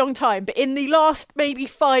a really long time, but in the last maybe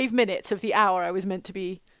 5 minutes of the hour I was meant to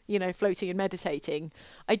be, floating and meditating,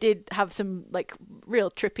 I did have some like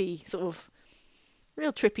real trippy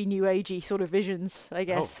new agey sort of visions, I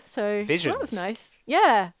guess. So visions? that was nice.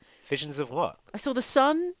 Yeah. Visions of what? I saw the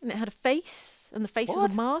sun and it had a face and the face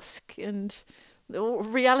was a mask and the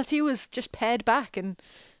reality was just pared back and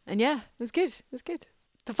yeah, it was good. It was good.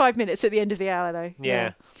 The 5 minutes at the end of the hour though.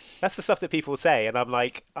 Yeah. That's the stuff that people say, and I'm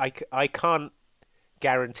like, I can't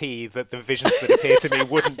guarantee that the visions that appear to me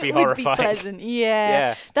wouldn't be Would horrifying. be pleasant.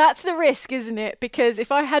 Yeah. That's the risk, isn't it? Because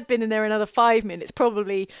if I had been in there another 5 minutes,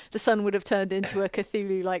 probably the sun would have turned into a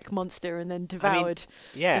Cthulhu-like monster and then devoured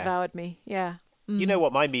me. Yeah. You know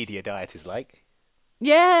what my media diet is like.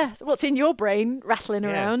 Yeah. What's in your brain rattling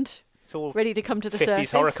Yeah. around, It's all ready to come to the 50s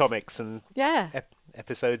surface. horror comics and Yeah.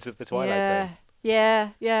 episodes of The Twilight Zone.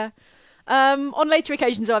 Yeah. On later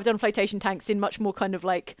occasions, I've done flotation tanks in much more kind of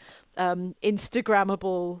like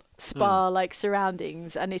Instagrammable spa-like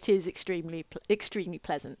surroundings, and it is extremely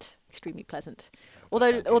pleasant. Extremely pleasant.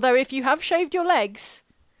 Although if you have shaved your legs,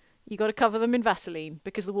 you got to cover them in Vaseline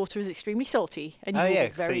because the water is extremely salty, and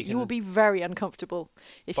you will be very uncomfortable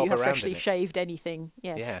if you bob have around freshly in it. shaved anything.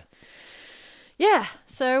 Yes. Yeah. Yeah.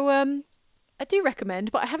 So I do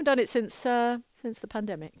recommend, but I haven't done it since the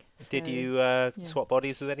pandemic. Did So, you swap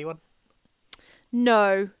bodies with anyone?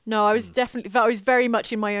 No. I was I was very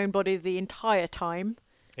much in my own body the entire time.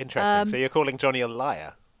 Interesting. So you're calling Johnny a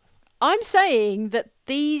liar? I'm saying that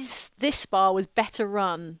this spa was better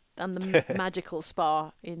run than the magical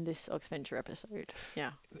spa in this Oxventure episode.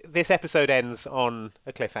 Yeah. This episode ends on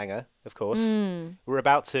a cliffhanger, of course. We're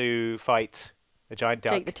about to fight a giant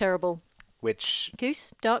duck. Jake the Terrible. Which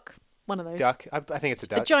Goose? Duck? One of those. duck? I think it's a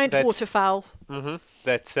duck. A giant waterfowl.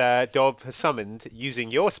 That Dob has summoned using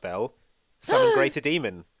your spell, Summon Greater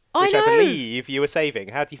Demon, which I know. believe you were saving.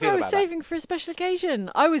 How do you feel I about was saving for a special occasion.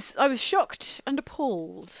 I was shocked and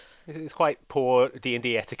appalled. that? It's quite poor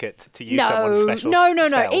D&D etiquette to use someone's special No.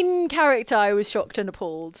 spell. In character, I was shocked and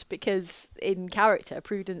appalled because in character,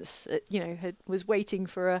 Prudence, was waiting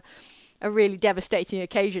for a really devastating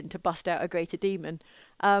occasion to bust out a greater demon.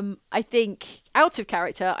 I think out of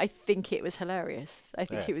character, I think it was hilarious. I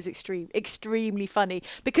think it was extremely funny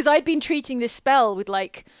because I'd been treating this spell with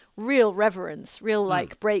like real reverence, real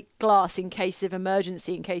like break glass in case of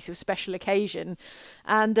emergency, in case of special occasion,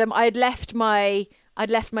 and I'd left my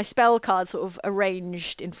spell card sort of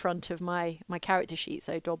arranged in front of my character sheet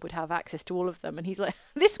so Dob would have access to all of them. And he's like,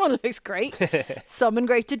 this one looks great. Summon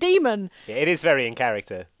Greater Demon. Yeah, it is very in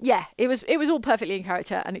character. Yeah, it was all perfectly in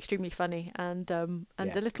character and extremely funny and a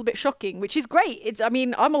little bit shocking, which is great.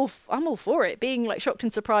 I'm all for it. Being like shocked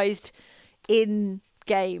and surprised in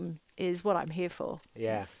game is what I'm here for.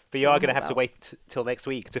 Yeah, but you are going to have to wait till next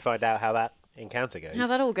week to find out how that encounter goes. How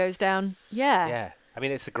that all goes down. Yeah. Yeah, I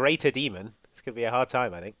mean, it's a greater demon. It's going to be a hard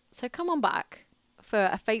time, I think. So come on back for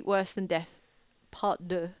A Fate Worse Than Death, Part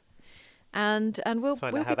 2. and we'll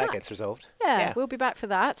Find we'll out how be that back. gets resolved. Yeah, we'll be back for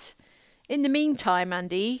that. In the meantime,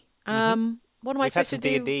 Andy, what am I We've had supposed some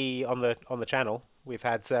to do? D&D on the channel. We've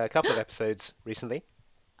had a couple of episodes recently.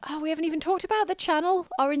 Oh, we haven't even talked about the channel,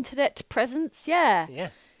 our internet presence. Yeah. Yeah.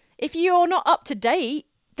 If you're not up to date,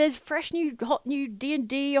 there's fresh new, hot new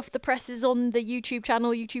D&D off the presses on the YouTube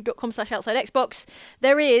channel, youtube.com/OutsideXbox.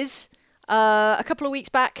 There is, a couple of weeks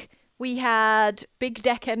back, we had Big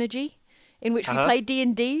Deck Energy, in which we played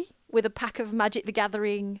D&D with a pack of Magic the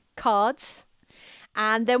Gathering cards.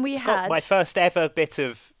 And then we had... Got my first ever bit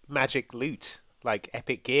of magic loot, like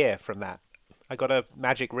epic gear from that. I got a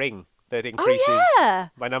magic ring that increases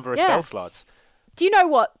my number of spell slots. Do you know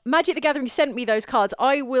what? Magic the Gathering sent me those cards.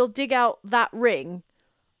 I will dig out that ring.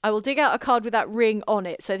 I will dig out a card with that ring on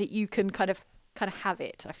it so that you can kind of have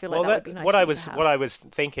it. I feel like that would be nice. What I was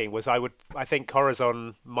thinking was I think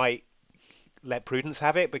Corazon might let Prudence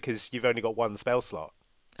have it because you've only got one spell slot.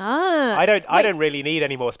 I don't really need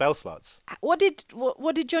any more spell slots. What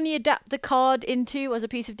did Johnny adapt the card into as a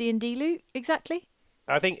piece of D&D loot exactly?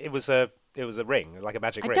 I think it was a ring, like a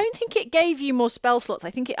magic ring. I don't think it gave you more spell slots. I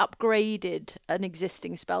think it upgraded an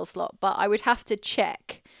existing spell slot, but I would have to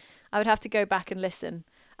check. I would have to go back and listen.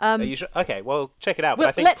 Okay, well, check it out. Well, but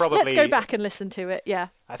I think let's go back and listen to it. Yeah.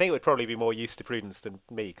 I think it would probably be more use to Prudence than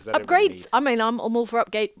me because I upgrades. don't really need... I mean, I'm all for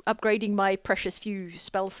upgrading my precious few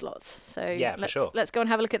spell slots. So yeah, for sure. Let's go and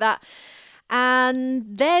have a look at that. And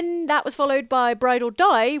then that was followed by Bride or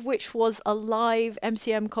Die, which was a live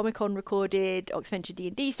MCM Comic Con recorded Oxventure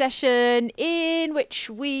D&D session in which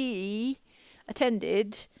we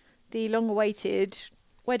attended the long-awaited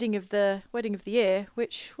wedding of the year,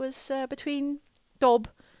 which was between Dob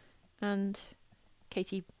and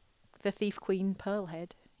Katie, the Thief Queen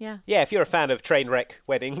Pearlhead. Yeah. Yeah, if you're a fan of train wreck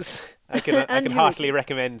weddings, I can heartily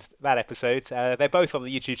recommend that episode. They're both on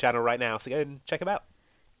the YouTube channel right now, so go and check them out.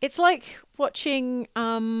 It's like watching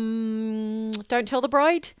Don't Tell the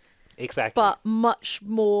Bride. Exactly. But much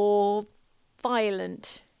more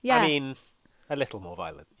violent. Yeah. I mean, a little more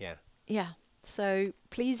violent, yeah. Yeah. So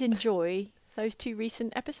please enjoy those two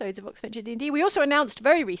recent episodes of Oxventure D&D. We also announced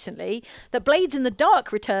very recently that Blades in the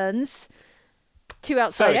Dark returns to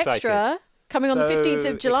Outside Extra, coming on the 15th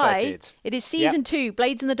of July. Excited. It is season 2,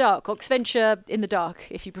 Blades in the Dark, Oxventure in the Dark,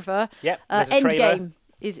 if you prefer. Yep, there's a trailer. Endgame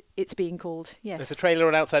is it's being called. Yes. There's a trailer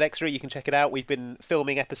on Outside Extra. You can check it out. We've been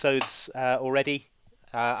filming episodes already.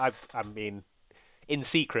 I mean, in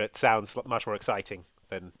secret sounds much more exciting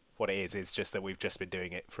than what it is. It's just that we've just been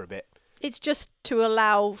doing it for a bit. It's just to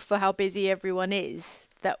allow for how busy everyone is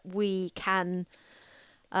that we can...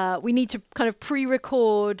 we need to kind of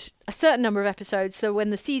pre-record a certain number of episodes so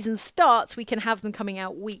when the season starts, we can have them coming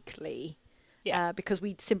out weekly. Yeah. Because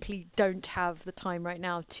we simply don't have the time right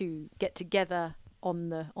now to get together on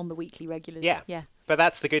the weekly regulars. Yeah. Yeah. But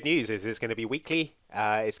that's the good news, is it's going to be weekly,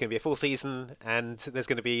 it's going to be a full season, and there's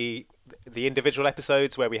going to be the individual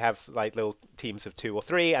episodes where we have like little teams of 2 or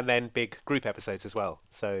 3, and then big group episodes as well.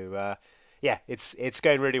 So yeah, it's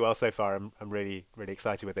going really well so far. I'm really, really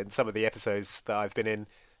excited with it. And some of the episodes that I've been in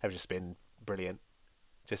have just been brilliant.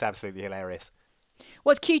 Just absolutely hilarious.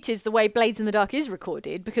 What's cute is the way Blades in the Dark is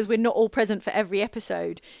recorded, because we're not all present for every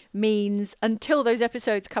episode, means until those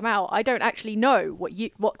episodes come out, I don't actually know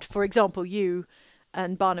what for example, you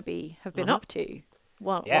and Barnaby have been up to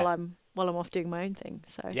while I'm off doing my own thing.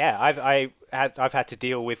 So yeah, I've had to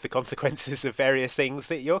deal with the consequences of various things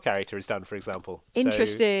that your character has done, for example.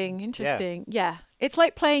 Interesting. Yeah. It's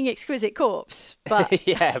like playing Exquisite Corpse, but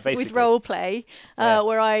yeah, basically. with role play,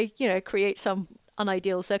 where I create some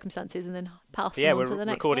unideal circumstances and then pass them on to the next. Yeah,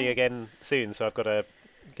 we're recording again soon, so I've got to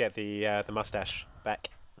get the mustache back.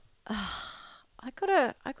 I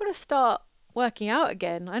gotta start working out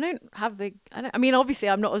again. I mean, obviously,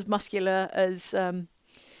 I'm not as muscular as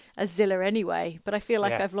Zilla anyway, but I feel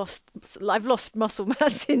like I've lost muscle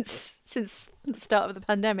mass since the start of the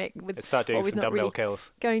pandemic. Let's start doing some dumbbell really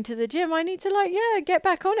kills. Going to the gym, I need to get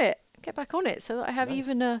back on it, so that I have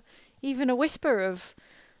even a whisper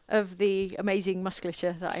of the amazing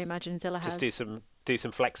musculature that I imagine Zilla has. Just do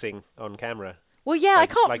some flexing on camera. Well, yeah, I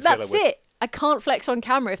can't. That's it. I can't flex on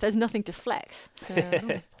camera if there's nothing to flex. So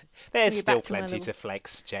there's still plenty to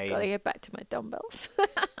flex, Jane. Gotta get back to my dumbbells.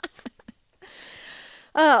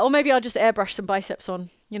 Or maybe I'll just airbrush some biceps on.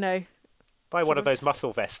 Buy one of those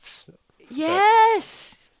muscle vests.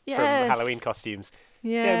 Yes. From Halloween costumes.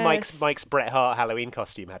 Yeah. Mike's Bret Hart Halloween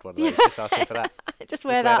costume had one of those. Just ask him for that. Just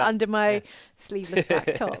wear that under my sleeveless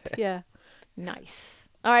black top. Yeah. Nice.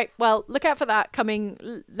 All right. Well, look out for that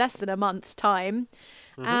coming less than a month's time.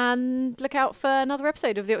 Mm-hmm. And look out for another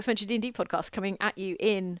episode of the Oxventure D&D podcast coming at you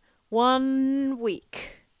in 1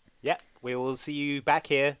 week. Yeah. We will see you back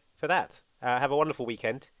here for that. Have a wonderful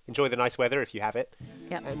weekend. Enjoy the nice weather if you have it.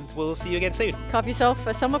 Yep. And we'll see you again soon. Carve yourself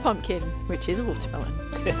a summer pumpkin, which is a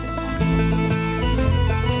watermelon.